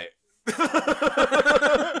forgot it.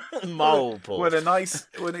 Mole balls. When a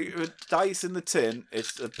dice in the tin,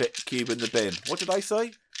 it's a bit cube in the bin. What did I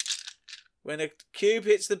say? When a cube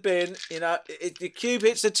hits the bin, the cube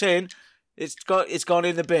hits the tin, it's gone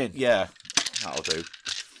in the bin. Yeah, that'll do.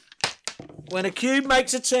 When a cube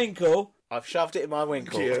makes a tinkle, I've shoved it in my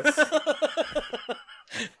winkle. Yes.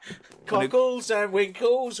 Cockles and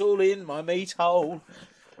winkles all in my meat hole.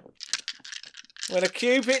 When a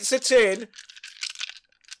cube hits a tin,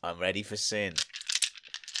 I'm ready for sin.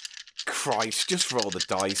 Christ, just roll the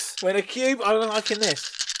dice. When a cube... I'm liking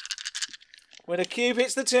this. When a cube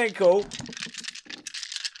hits the tinkle...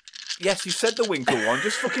 Yes, you said the winkle one.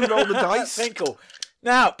 Just fucking roll the dice. Tinkle.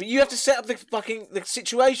 Now, but you have to set up the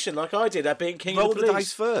situation like I did at being king of the police. Roll the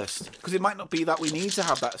dice first. Because it might not be that we need to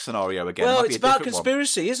have that scenario again. Well, it's about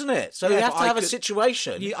conspiracy, isn't it? So you have to have a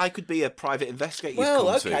situation. I could be a private investigator.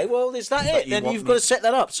 Well, okay, well, is that it? Then you've got to set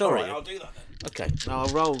that up. Sorry. All right, I'll do that then. Okay, now I'll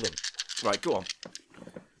roll them. Right, go on.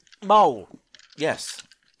 Mole. Yes.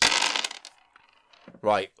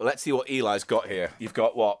 Right, well, let's see what Eli's got here. You've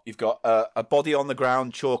got what? You've got a body on the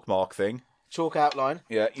ground chalk mark thing. Chalk outline.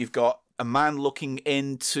 Yeah, you've got a man looking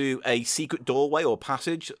into a secret doorway or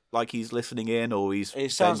passage, like he's listening in or he's.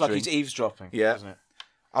 It sounds like he's eavesdropping. Yeah, doesn't it?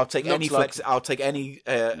 I'll take any I'll take any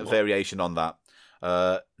variation on that.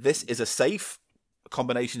 This is a safe, a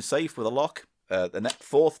combination safe with a lock. The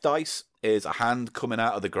fourth dice is a hand coming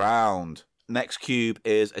out of the ground. Next cube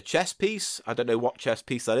is a chess piece. I don't know what chess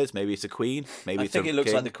piece that is. Maybe it's a queen. Maybe it's a king. I think it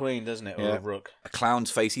looks like the queen, doesn't it? Or a rook. A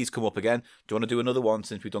clown's face. He's come up again. Do you want to do another one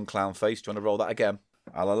since we've done clown face? Do you want to roll that again?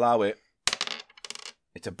 I'll allow it.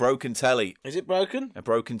 It's a broken telly. Is it broken? A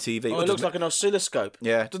broken TV. Oh, it looks like an oscilloscope.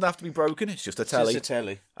 Yeah, it doesn't have to be broken. It's just a telly. It's just a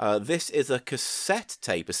telly. This is a cassette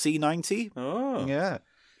tape, a C90. Oh. Yeah.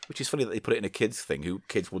 Which is funny that they put it in a kids thing. Who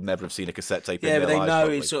kids would never have seen a cassette tape in their their lives. Yeah, but they know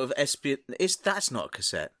probably. It's sort of that's not a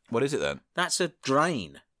cassette. What is it then? That's a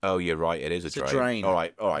drain. Oh, you're right. It is a drain. All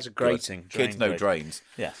right. It's a grating. Kids know drains.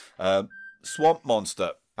 Yeah. Swamp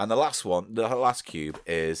monster. And the last one, the last cube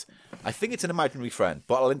is, I think it's an imaginary friend,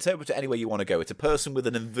 but I'll interpret it any way you want to go. It's a person with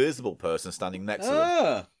an invisible person standing next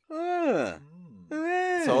to them.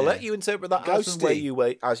 So I'll let you interpret that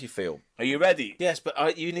as you feel. Are you ready? Yes,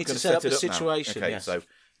 but you need to set up a situation. Okay, yes. So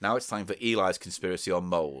now it's time for Eli's conspiracy on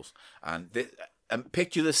moles. And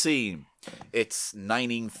picture the scene. It's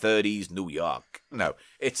 1930s New York. No,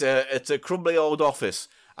 it's a crumbly old office.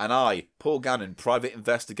 And I, Paul Gannon, private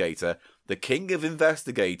investigator, the king of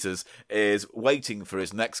investigators, is waiting for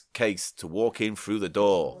his next case to walk in through the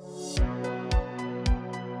door.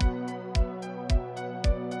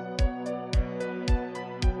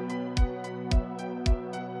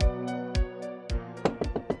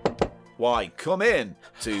 Why, come in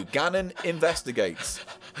to Gannon Investigates.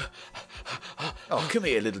 Oh, come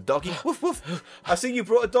here, little doggy. Woof, woof. I see you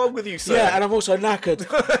brought a dog with you, sir. Yeah, and I'm also knackered.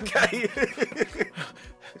 Okay.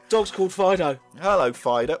 Dog's called Fido. Hello,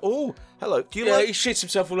 Fido. Oh, hello. Do you he shits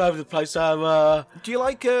himself all over the place. So, do you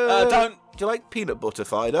like? Do you like peanut butter,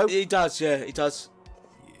 Fido? He does. Yeah, he does.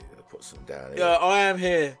 Yeah, put some down here. Yeah, I am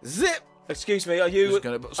here. Zip. Excuse me. Are you? I'm just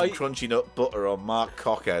going to put some crunchy nut butter on Mark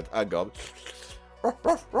Cockhead. Hang on.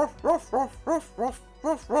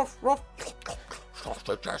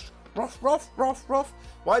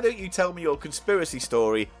 Why don't you tell me your conspiracy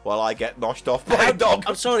story while I get noshed off by a dog?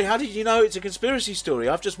 I'm sorry, how did you know it's a conspiracy story?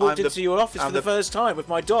 I've just walked into your office for the first time with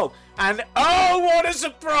my dog, and oh, what a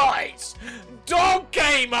surprise! Dog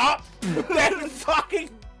came up, then fucking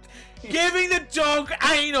Giving the dog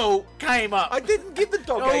anal came up. I didn't give the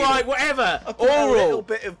dog All right, whatever. A little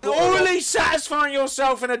bit of Orally satisfying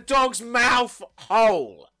yourself in a dog's mouth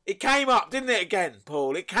hole. It came up, didn't it, again,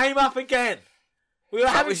 Paul? It came up again. We were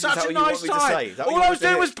having such a nice time. All I was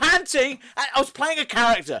doing was panting. I was playing a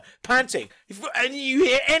character, panting. And you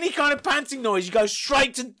hear any kind of panting noise, you go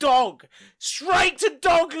straight to dog. Straight to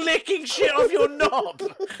dog licking shit off your knob.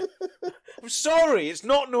 I'm sorry, it's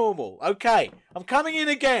not normal. Okay, I'm coming in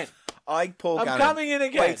again. Paul Gannon. Coming in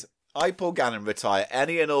again. Wait, I, Paul Gannon, retire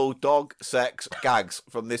any and all dog sex gags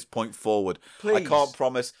from this point forward. Please. I can't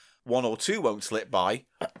promise one or two won't slip by,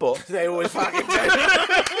 but... They always fucking do.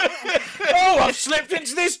 Oh, I've slipped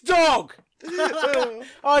into this dog.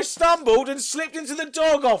 I stumbled and slipped into the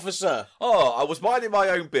dog, officer. Oh, I was minding my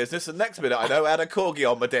own business, and next minute I know I had a corgi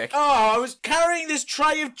on my dick. Oh, I was carrying this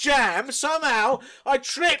tray of jam. Somehow I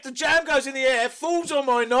tripped, the jam goes in the air, falls on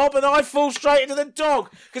my knob, and I fall straight into the dog,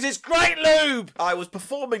 because it's great lube. I was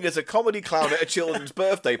performing as a comedy clown at a children's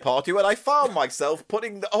birthday party when I found myself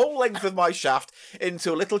putting the whole length of my shaft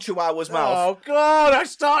into a little chihuahua's mouth. Oh, God, I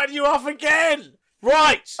started you off again.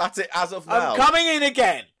 Right. That's it as of now. I'm coming in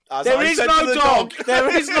again. There is no dog. There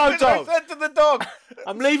is no dog. I said to the dog.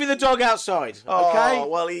 I'm leaving the dog outside, okay? Oh,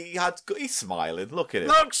 well, he's smiling. Look at him.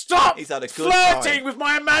 Look, stop! He's had a good flirting time. with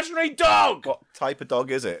my imaginary dog! What type of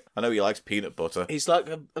dog is it? I know he likes peanut butter. He's like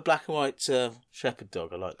a black and white shepherd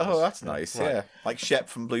dog. I like that. Oh, that's nice, right. yeah. Like Shep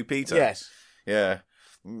from Blue Peter. Yes. Yeah.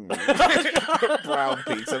 Brown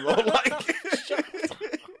Peter, more like.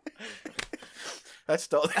 Let's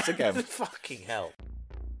start this again. Fucking hell.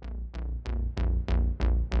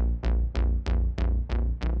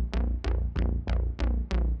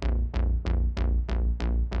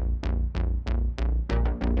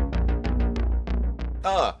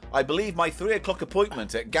 I believe my 3 o'clock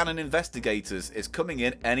appointment at Gannon Investigators is coming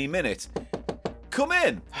in any minute. Come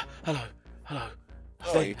in! Hello.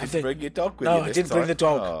 Oh, you didn't bring your dog with you No, I didn't bring the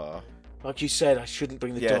dog. Oh. Like you said, I shouldn't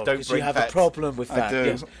bring the Yeah, dog don't because bring you have pets. a problem with that. I do.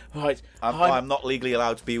 Yes. Right. I'm not legally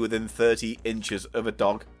allowed to be within 30 inches of a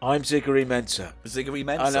dog. I'm Ziggery Mensa. Ziggery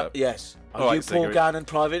Mensa? Yes. Are All you right, Paul Ziggery. Gannon,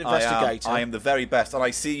 private investigator? I am the very best, and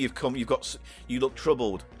I see you've come. You look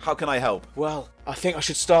troubled. How can I help? Well, I think I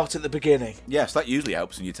should start at the beginning. Yes, that usually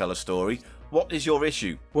helps when you tell a story. What is your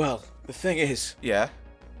issue? Well, the thing is, Yeah,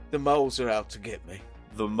 the moles are out to get me.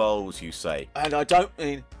 the moles, you say. And I don't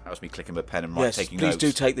mean... That was me clicking my pen and Yes, taking please notes.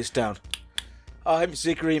 do take this down. I'm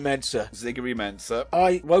Ziggery Mensa. Ziggery Mensa.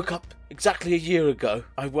 I woke up exactly a year ago.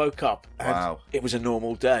 I woke up and Wow. it was a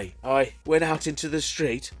normal day. I went out into the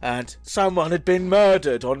street and someone had been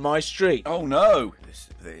murdered on my street. Oh no!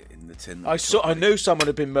 In the tin. I knew someone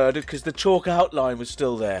had been murdered because the chalk outline was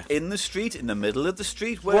still there. In the street, in the middle of the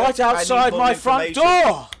street, where Right outside my front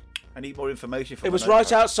door. I need more information. From It was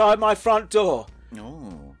right outside my front door. Oh,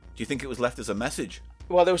 do you think it was left as a message?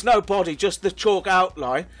 Well, there was no body, just the chalk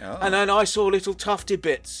outline. Oh. And then I saw little tufty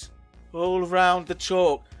bits all around the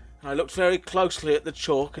chalk. And I looked very closely at the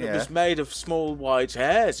chalk, and it Yeah. was made of small white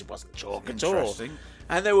hairs. It wasn't chalk at all. Interesting.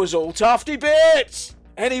 And there was all tufty bits.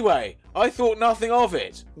 Anyway, I thought nothing of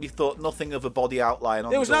it. You thought nothing of a body outline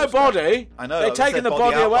on There was the no doorstep. body. I know. They'd I taken said the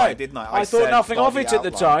body outline, away. didn't I? I thought said nothing of body it at the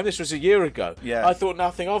outline. time. This was a year ago. Yeah. I thought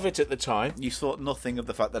nothing of it at the time. You thought nothing of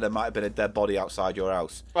the fact that there might have been a dead body outside your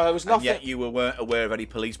house. There was And nothing. yet you weren't aware of any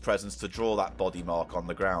police presence to draw that body mark on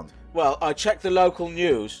the ground. Well, I checked the local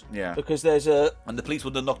news. Yeah. Because there's a... And the police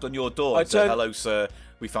would have knocked on your door I and said, turned- "Hello, sir.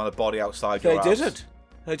 We found a body outside They your house." didn't.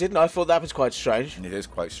 They didn't. I thought that was quite strange. And it is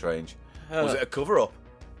quite strange. Was it a cover-up?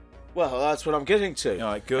 Well, that's what I'm getting to.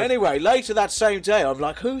 All right, good. Anyway, later that same day, I'm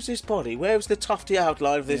like, who's this body? Where's the tufty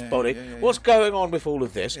outline of this Yeah, body? yeah, yeah, What's going on with all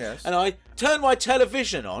of this? Yes. And I turn my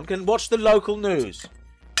television on and watch the local news.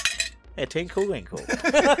 Yeah, tinkle winkle.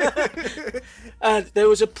 And there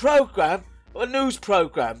was a news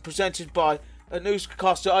program presented by a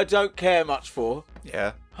newscaster I don't care much for,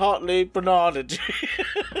 Yeah. Hartley Banana.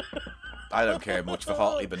 I don't care much for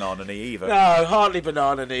Hartley Banana Knee either. No, Hartley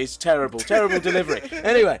Banana is terrible delivery.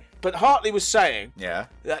 Anyway, but Hartley was saying Yeah.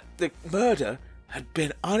 that the murder had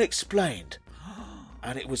been unexplained,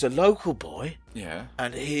 and it was a local boy, Yeah.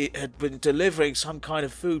 and he had been delivering some kind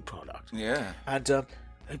of food product, Yeah. and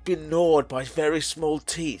had been gnawed by very small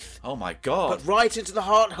teeth, Oh my God. but right into the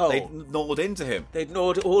heart hole. They gnawed into him. They'd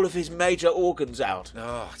gnawed all of his major organs out,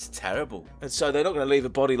 Oh, it's terrible. and so they're not going to leave a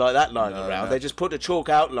body like that lying No, around. no. They just put a chalk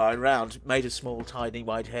outline round, made of small, tiny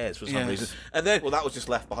white hairs for some Yes. reason, and then Well, that was just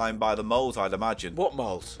left behind by the moles, I'd imagine. what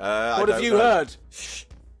moles? I What have don't you know. heard? Shh.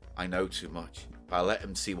 I know too much. I'll let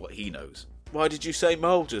him see what he knows. Why did you say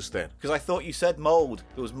mould just then? Because I thought you said mould.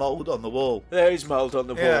 There was mould on the wall. There is mould on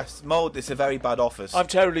the wall. Yes, mould. It's a very bad office. I'm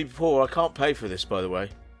terribly poor. I can't pay for this, by the way.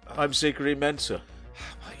 I'm Ziggery Mensa.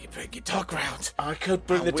 You bring your dog round. I could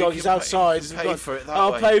bring the dog. He's outside. Pay for it that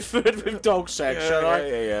I'll way. pay for it with dog sex, shall I?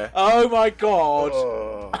 Yeah. Oh my God.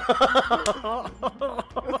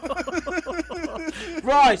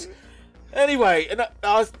 Right. Anyway,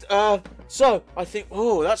 so I think,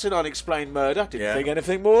 that's an unexplained murder. Didn't think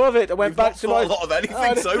anything more of it. I went back to my... a lot of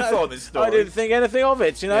anything so far in this story. I didn't think anything of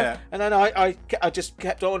it, Yeah. And then I just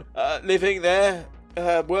kept on living there,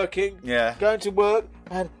 working, going to work,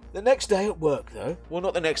 and the next day at work, though, well,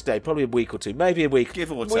 not the next day, probably a week or two, maybe a week,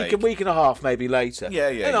 give or take, take, a week and a half, maybe later. Yeah.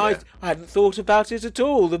 And I hadn't thought about it at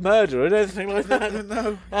all, the murder and anything like that.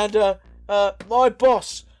 No. And my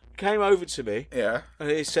boss came over to me. Yeah.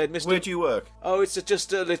 And he said, "Mr. Where do you work?" Oh, it's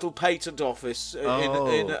just a little patent office in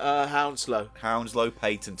Hounslow. Hounslow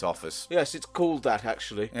Patent Office. Yes, it's called that,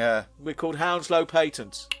 actually. Yeah. We're called Hounslow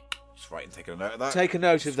Patents. Just write and take a note of that. Take a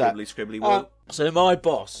note of that. Scribbly woo. So my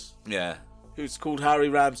boss, Yeah. who's called Harry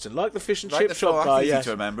Ramsden, like the fish and Like chip the shop that's guy. easy Yes,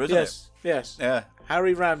 to remember, isn't yes, yes. Yeah.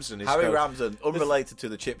 Harry Ramsden is Harry called. Ramsden, unrelated to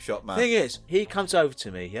the chip shop man. Thing is, he comes over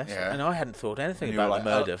to me, yes, Yeah. and I hadn't thought anything And you were about the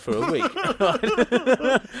like, murder for a week.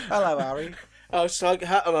 Hello, Harry. Oh, it's like,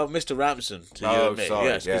 well, Mr. Ramsden to you and me, sorry.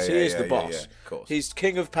 yes, because he is the boss. Yeah, of course. He's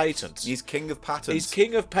king of patents. He's king of patents. He's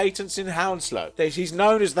king of patents in Hounslow. He's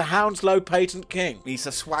known as the Hounslow Patent King. He's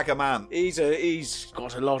a swagger man. He's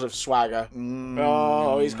got a lot of swagger.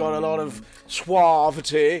 Oh, he's got a lot of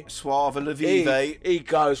suavity. Suave le vive. He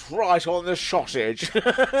goes right on the sausage.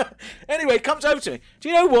 Anyway, he comes over to me. Do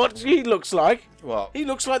you know what he looks like? What? He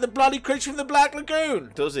looks like the bloody creature from the Black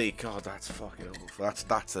Lagoon. Does he? God, that's fucking awful.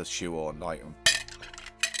 That's a shoe-on item.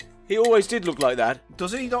 He always did look like that.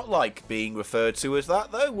 Does he not like being referred to as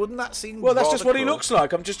that, though? Wouldn't that seem Well, that's rather just what he cruel? looks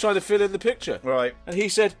like. I'm just trying to fill in the picture. Right. And he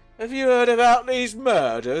said, "Have you heard about these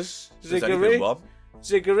murders, There's only been Ziggery?" one.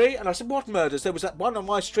 Ziggery? And I said, "What murders? There was that one on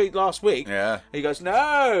my street last week." Yeah. And he goes,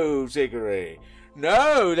 "No, Ziggery.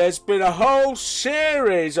 No, there's been a whole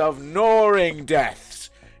series of gnawing deaths.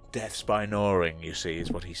 Deaths by gnawing, you see, is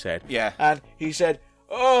what he said." Yeah. And he said,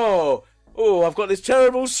 Oh, I've got this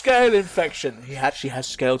terrible scale infection. He actually has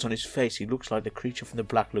scales on his face. He looks like the creature from the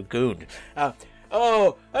Black Lagoon. Have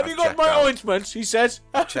you got checked my out. ointment?" He says.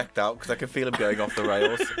 Checked out, because I can feel him going off the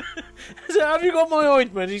rails. I said, "Have you got my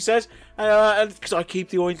ointment?" He says. And because I keep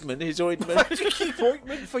the ointment, his ointment. Why do you keep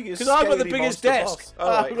ointment for your Because I've got the scaly biggest monster desk. boss? Oh,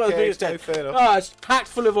 right, I've got the okay, biggest no, desk. fair enough. It's packed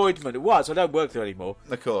full of ointment. It was. I don't work there anymore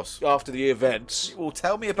Of course. after the events. Well,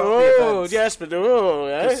 tell me about the events. Yes, but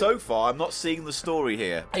So far, I'm not seeing the story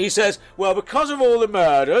here. He says, "Well, because of all the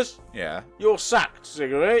murders, Yeah. you're sacked,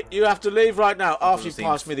 Ziggery. You have to leave right now after you doesn't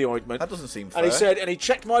pass seem- me the ointment." That doesn't seem fair. And he said, and he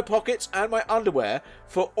checked my pockets and my underwear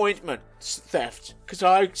for ointment theft, because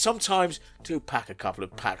I sometimes do pack a couple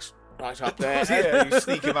of packs right up there. Yeah, you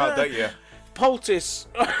sneak him out, don't you? Poultice.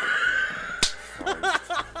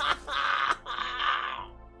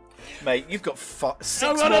 Mate, you've got 6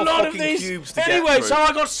 I've more got a lot of fucking these. cubes to Anyway, get through. so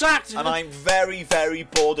I got sacked. And I'm very, very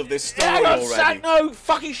bored of this story Yeah, I got already. sacked. No,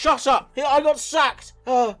 fucking shut up. Yeah, I got sacked.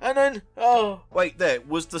 And then, Wait, there.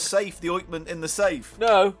 Was the safe, the ointment in the safe?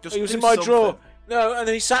 no, Just he was do in my drawer. something. No, and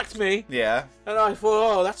then he sacked me. Yeah. And I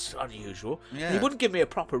thought, that's unusual. Yeah. He wouldn't give me a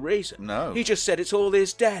proper reason. No. He just said, it's all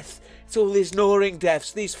this death. It's all these gnawing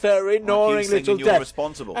deaths. These furry, gnawing thinking little you're deaths.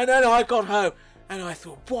 responsible. And then I got home. And I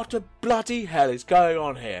thought, what the bloody hell is going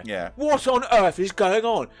on here? Yeah. What on earth is going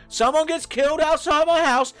on? Someone gets killed outside my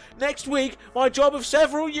house. Next week, my job of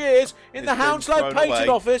several years in the been Hounslow thrown Patent away.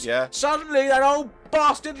 Office. Yeah. Suddenly, that old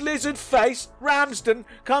bastard lizard face, Ramsden,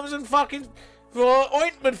 comes and fucking...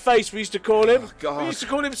 ointment face, we used to call him. Oh, God. We used to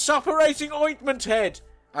call him suppurating ointment head.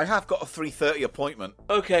 I have got a 3:30 appointment.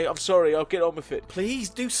 Okay, I'm sorry. I'll get on with it. Please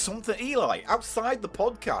do something, Eli, outside the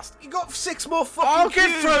podcast. You got 6 more fucking I'll get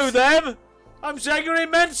cubes. through them. I'm Zaggery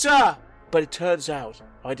Mensa. But it turns out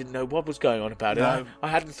I didn't know what was going on about it. No. I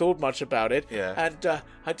hadn't thought much about it. Yeah. And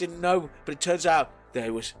I didn't know. But it turns out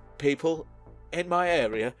there was people in my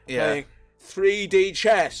area playing 3D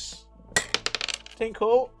chess.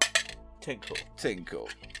 Tinkle. Tinkle. Tinkle.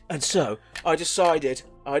 And so I decided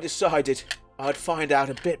I'd find out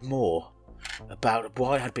a bit more about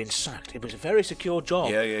why I'd been sacked. It was a very secure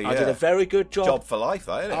job. Yeah. I did a very good job. Job for life,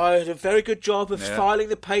 though, isn't it? I did a very good job of Yeah. filing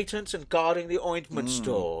the patents and guarding the ointment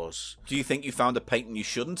stores. Do you think you found a patent you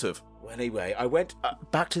shouldn't have? Well, anyway, I went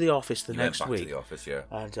back to the office the next back week. to the office, yeah.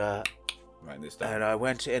 And Write this down. and I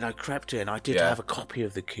went in, I crept in. I did Yeah. have a copy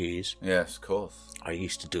of the keys. Yes, of course. I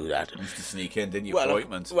used to do that. You used to sneak in, didn't you, for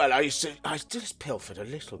ointment? I just pilfered a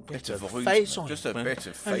little bit of of face ointment, just a ointment. bit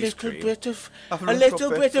of face cream. A little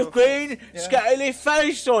bit of green, scaly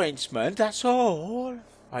face ointment, that's all.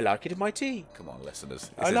 I like it in my tea. Come on, listeners.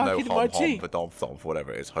 I like it in my tea.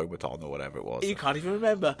 Whatever it is, Homerton or whatever it was. You can't even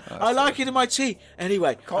remember. I like it in my tea.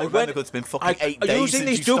 Anyway, I remember because it's been fucking 8 days since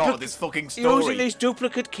you started this fucking story. Using these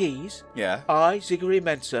duplicate keys, Yeah. I, Ziggery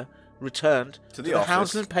Mensah, returned to the office.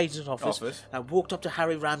 Hounslow Patent office and walked up to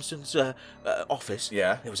Harry Ramsden's office.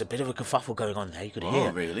 Yeah. There was a bit of a kerfuffle going on there. You could Oh,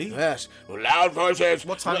 hear. really? Yes. Loud voices.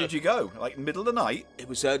 What time did you go? Like middle of the night? It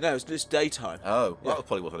was no, it was this daytime. Oh, well, that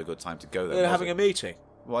probably wasn't a good time to go there. We were having a meeting.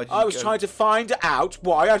 Why did I you was go? trying to find out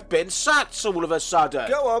why I'd been sacked all of a sudden.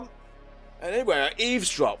 Go on. Anyway, I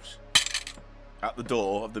eavesdropped. At the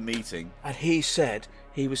door of the meeting. And he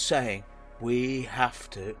was saying, we have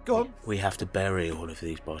to... Go on. We have to bury all of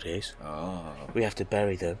these bodies. Oh. We have to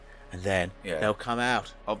bury them, and then they'll come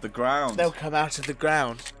out. Of the ground. They'll come out of the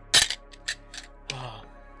ground. Oh.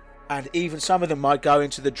 And even some of them might go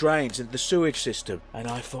into the drains and the sewage system. And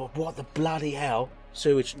I thought, what the bloody hell?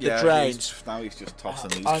 Sewage, the drains. Now he's just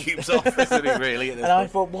tossing these cubes off, isn't he, really? At this And I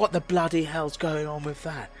point? thought, what the bloody hell's going on with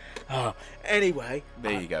that? Oh, anyway.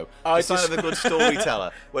 There you go. The sign of a good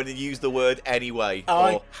storyteller when you use the word anyway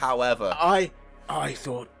or however. I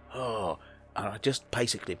thought, and I just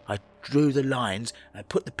basically, I drew the lines and I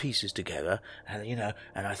put the pieces together and,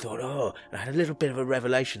 and I thought, and I had a little bit of a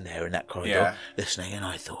revelation there in that corridor listening, and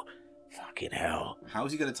I thought, fucking hell.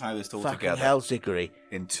 How's he going to tie this all fucking together? Fucking hell, Ziggery.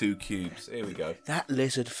 In 2 cubes. Here we go. That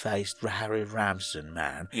lizard-faced Harry Ramsden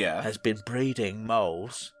man has been breeding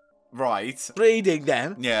moles. Right. Breeding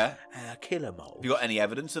them. Yeah. Killer moles. Have you got any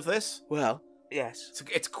evidence of this? Well, yes.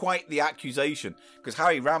 It's quite the accusation, because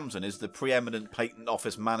Harry Ramsden is the preeminent patent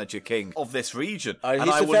office manager king of this region, and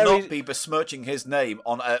I would not be besmirching his name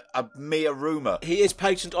on a mere rumour. He is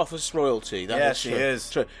patent office royalty. Yes, he is.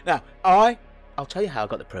 True. Now, I'll tell you how I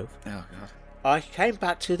got the proof. Oh, God. I came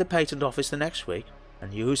back to the patent office the next week,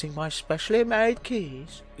 and using my specially made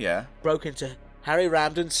keys, broke into Harry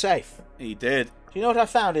Ramsden's safe. He did. Do you know what I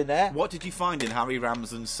found in there? What did you find in Harry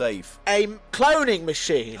Ramsden's safe? A cloning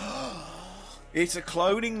machine. It's a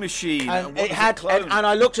cloning machine. And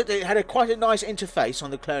I looked at it. It had quite a nice interface on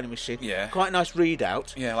the cloning machine. Yeah. Quite a nice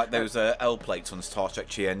readout. Yeah, like those L plates on Star Trek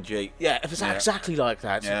TNG. Yeah, it was exactly like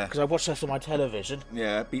that. Yeah. Because I watched that on my television.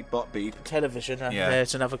 Yeah, beep bop beep. Television, and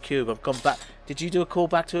there's another cube. I've gone back. Did you do a call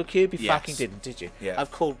back to a cube? You fucking didn't, did you? Yeah.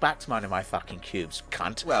 I've called back to one of my fucking cubes,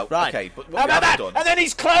 cunt. Well, right. okay, but what How about that? done? And then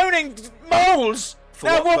he's cloning moles.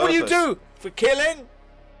 Now, what will you do? For killing?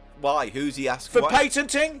 Why? Who's he asking? For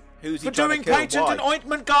patenting? Who's he for trying doing to kill? patent Why? and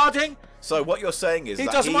ointment guarding? So what you're saying is he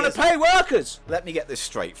that doesn't want to pay workers. Let me get this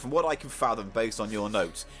straight. From what I can fathom based on your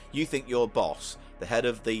notes, you think your boss, the head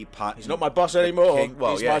of the patent... He's not my boss anymore.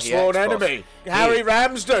 He's my sworn enemy. Harry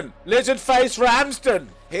Ramsden. Lizard-faced Ramsden.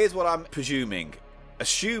 Here's what I'm presuming.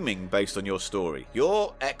 Assuming, based on your story,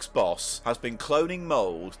 your ex-boss has been cloning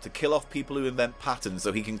moles to kill off people who invent patents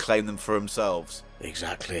so he can claim them for themselves.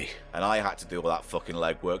 Exactly. And I had to do all that fucking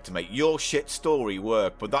legwork to make your shit story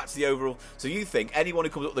work, but that's the overall... So you think anyone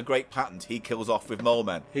who comes up with a great patent, he kills off with mole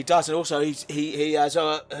men? He does, and also he has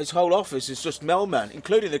his whole office is just mole men,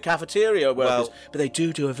 including the cafeteria workers. Well, but they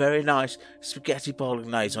do a very nice spaghetti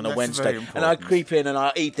bolognese on a That's Wednesday, very important. and I creep in and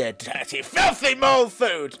I eat their dirty, filthy mole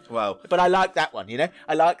food. Well, but I like that one,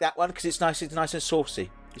 I like that one because it's nice and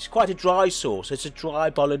saucy. It's quite a dry sauce. It's a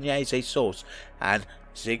dry bolognese sauce, and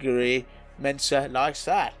Ziggery Mensah likes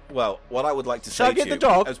that. Well, what I would like to say Shall I get to the you,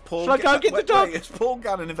 dog? as Paul Shall I go get the dog? As Paul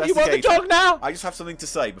Gannon You investigator, want the dog now? I just have something to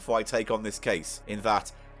say before I take on this case. In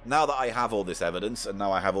that, now that I have all this evidence and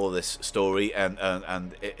now I have all this story and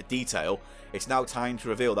detail, it's now time to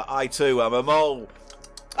reveal that I too am a mole.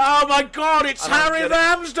 Oh my God! It's Harry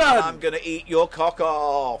Ramsden. I'm gonna eat your cock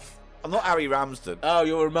off. I'm not Harry Ramsden. Oh,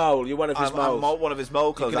 you're a mole. You're one of his moles. I'm one of his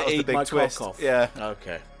mole clones. That was the big twist. Cock off. Yeah.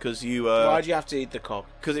 Okay. Because you. Why do you have to eat the cock?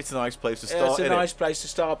 Because it's a nice place to start. It's a nice place to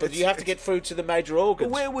start, but you have to get through to the major organs.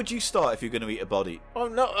 But where would you start if you're going to eat a body?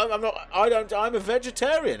 I'm not. I'm a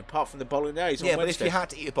vegetarian, apart from the bolognese. Yeah, but if you had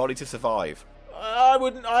to eat a body to survive, I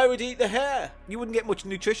would eat the hair. You wouldn't get much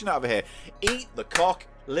nutrition out of it here. Eat the cock.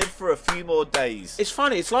 Live for a few more days. It's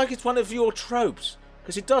funny. It's like it's one of your tropes.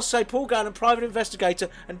 Because it does say Paul Gannon, private investigator,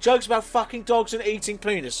 and jokes about fucking dogs and eating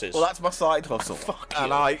penises. Well, that's my side hustle.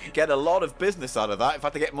 And I get a lot of business out of that. In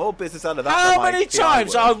fact, I get more business out of that How many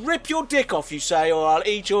times I'll rip your dick off, you say, or I'll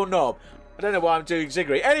eat your knob? I don't know why I'm doing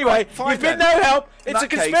Ziggery. Anyway, you've been no help. It's a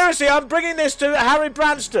conspiracy. I'm bringing this to Harry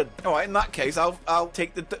Branston. All right, in that case, I'll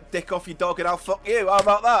take the dick off your dog and I'll fuck you. How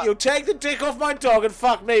about that? You'll take the dick off my dog and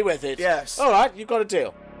fuck me with it? Yes. All right, you've got a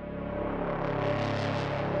deal.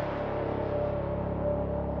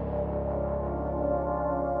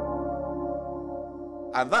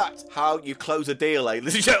 And that's how you close a deal,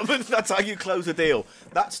 ladies and gentlemen. That's how you close a deal.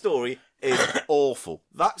 That story is awful.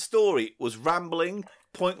 That story was rambling,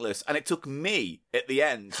 pointless, and it took me at the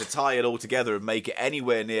end to tie it all together and make it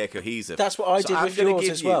anywhere near cohesive. That's what I did with yours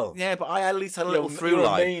as well. Yeah, but I at least had a little through you're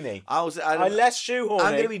line. a meanie. I less shoehorning.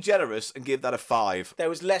 I'm going to be generous and give that a 5. There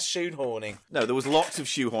was less shoehorning. No, there was lots of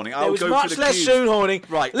shoehorning. There was much less shoehorning.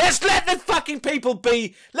 Right. Let's let the fucking people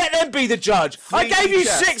be. Let them be the judge. I gave you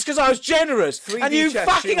 6 because I was generous, and you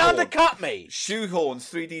fucking undercut me.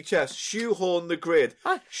 Shoehorns, 3D chess. Shoehorn the grid.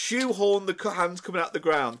 Shoehorn the hands coming out the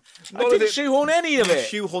ground. I didn't shoehorn any of it.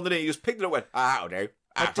 Shoehorned it in. You just picked it up and went, I don't know.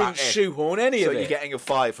 I didn't shoehorn any of it. So you're getting a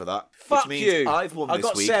 5 for that. Fuck which means you. I've won this week. I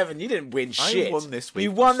got 7. You didn't win shit. I won this week.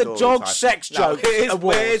 You won the dog sex joke award.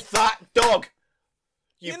 Where's that dog?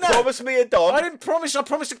 You promised me a dog. I didn't promise. I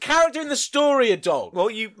promised a character in the story a dog.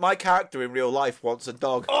 Well, my character in real life wants a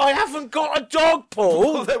dog. Oh, I haven't got a dog, Paul.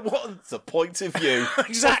 Well, then what's the point of you?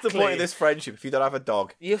 Exactly. What's the point of this friendship if you don't have a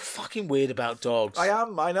dog? You're fucking weird about dogs. I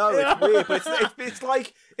am. I know. It's weird,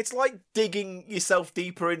 but it's like digging yourself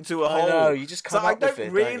deeper into a hole. I know. You just come up with it. I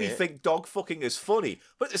don't really think dog fucking is funny,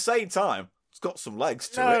 but at the same time, it's got some legs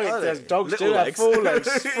to it. Dogs do have 4 legs,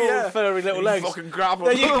 furry little legs. Fucking grab them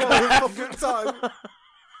all the fucking time.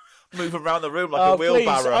 Moving around the room like a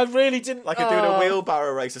wheelbarrow. Please, I really didn't. Like doing a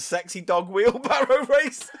wheelbarrow race, a sexy dog wheelbarrow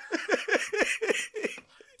race.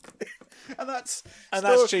 and that's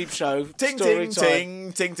Cheap Show. Ting ting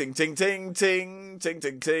ting ting ting ting ting ting ting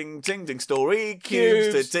ting ting ting ting story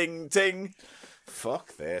cubes to ting ting.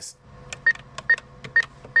 Fuck this.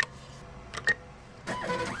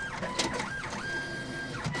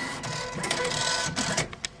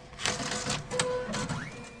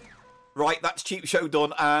 Right, that's Cheap Show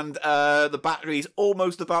done, and the battery's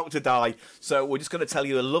almost about to die. So we're just going to tell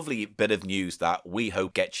you a lovely bit of news that we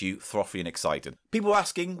hope gets you frothy and excited. People are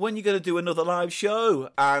asking, when are you going to do another live show?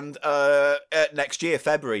 And next year,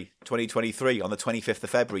 February 2023, on the 25th of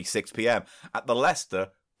February, 6 p.m, at the Leicester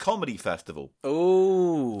Comedy Festival.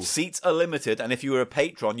 Ooh. Seats are limited, and if you were a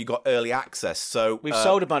patron, you got early access. So we've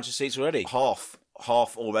sold a bunch of seats already.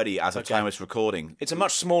 Half already as of time of this recording. It's a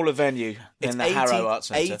much smaller venue than the Harrow Arts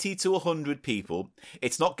Centre. 80 to 100 people.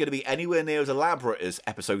 It's not going to be anywhere near as elaborate as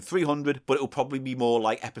episode 300, but it will probably be more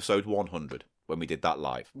like episode 100 when we did that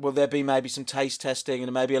live. Will there be maybe some taste testing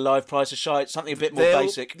and maybe a live price of shite, something a bit more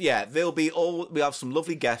basic? Yeah, we have some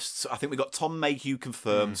lovely guests. I think we got Tom Mayhew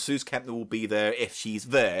confirmed. Suze Kempner will be there if she's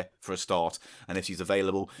there for a start, and if she's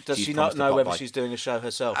available. Does she not know whether she's doing a show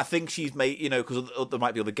herself? I think she's made, because there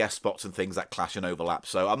might be other guest spots and things that clash and overlap.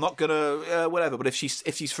 So I'm not gonna whatever. But if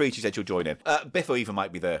she's free, she said she'll join in. Biffo even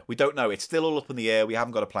might be there. We don't know. It's still all up in the air. We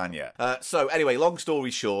haven't got a plan yet. So anyway, long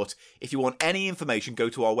story short, if you want any information, go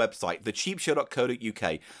to our website,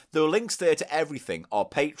 thecheapshow.co.uk. There are links there to everything: our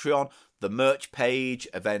Patreon, the merch page,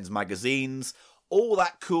 events, magazines, all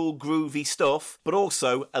that cool groovy stuff, but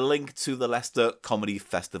also a link to the Leicester Comedy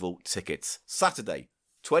Festival tickets. Saturday,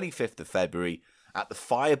 25th of February, at the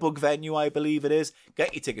Firebug venue, I believe it is.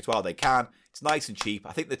 Get your tickets while they can. It's nice and cheap.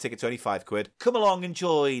 I think the tickets are only £5. Come along and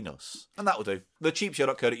join us. And that'll do.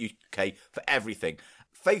 Thecheapshow.co.uk for everything.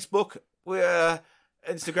 Facebook, we're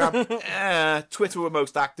Instagram, Twitter, we're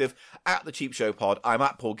most active. At The Cheap Show Pod, I'm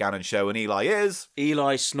at Paul Gannon Show, and Eli is...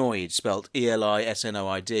 Eli Snoid, spelt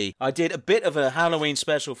E-L-I-S-N-O-I-D. I did a bit of a Halloween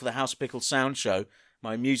special for the House of Pickles Sound Show,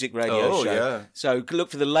 my music radio show. Yeah. So look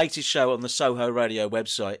for the latest show on the Soho Radio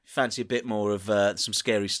website. Fancy a bit more of some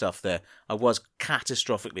scary stuff there. I was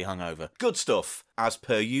catastrophically hungover. Good stuff. As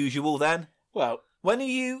per usual then. Well... When are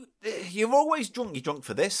you... You're always drunk. You're drunk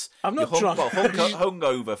for this. I'm not drunk. Well,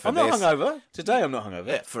 hungover for I'm this. I'm not hungover. Today I'm not hungover.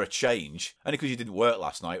 Yeah, for a change. Only because you didn't work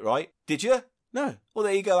last night, right? Did you? No. Well,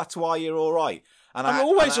 there you go. That's why you're all right. And I'm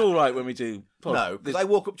always all right when we do... No, because I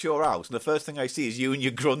walk up to your house and the first thing I see is you and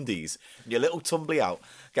your grundies and your little tumbly out.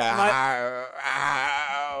 Go,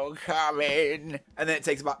 come in. And then it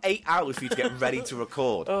takes about 8 hours for you to get ready to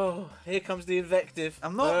record. Oh, here comes the invective.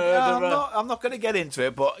 I'm not going to get into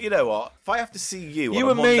it, but you know what? If I have to see you and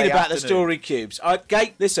Monday me about afternoon, the story cubes.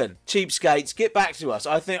 Listen, cheapskates, get back to us.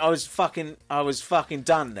 I think I was fucking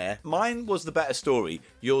done there. Mine was the better story.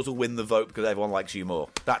 Yours will win the vote because everyone likes you more.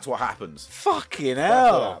 That's what happens. Fucking hell.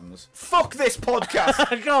 That's what happens. Fuck this podcast.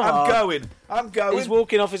 I'm going. He's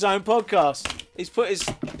walking off his own podcast. He's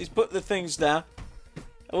put the things down.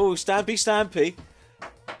 Oh, Stampy.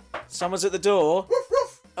 Someone's at the door. Woof,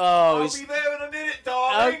 woof. Oh, I'll be there in a minute,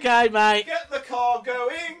 darling. Okay, mate. Get the car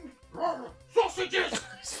going. Sausages.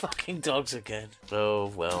 It's fucking dogs again. Oh,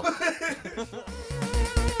 well.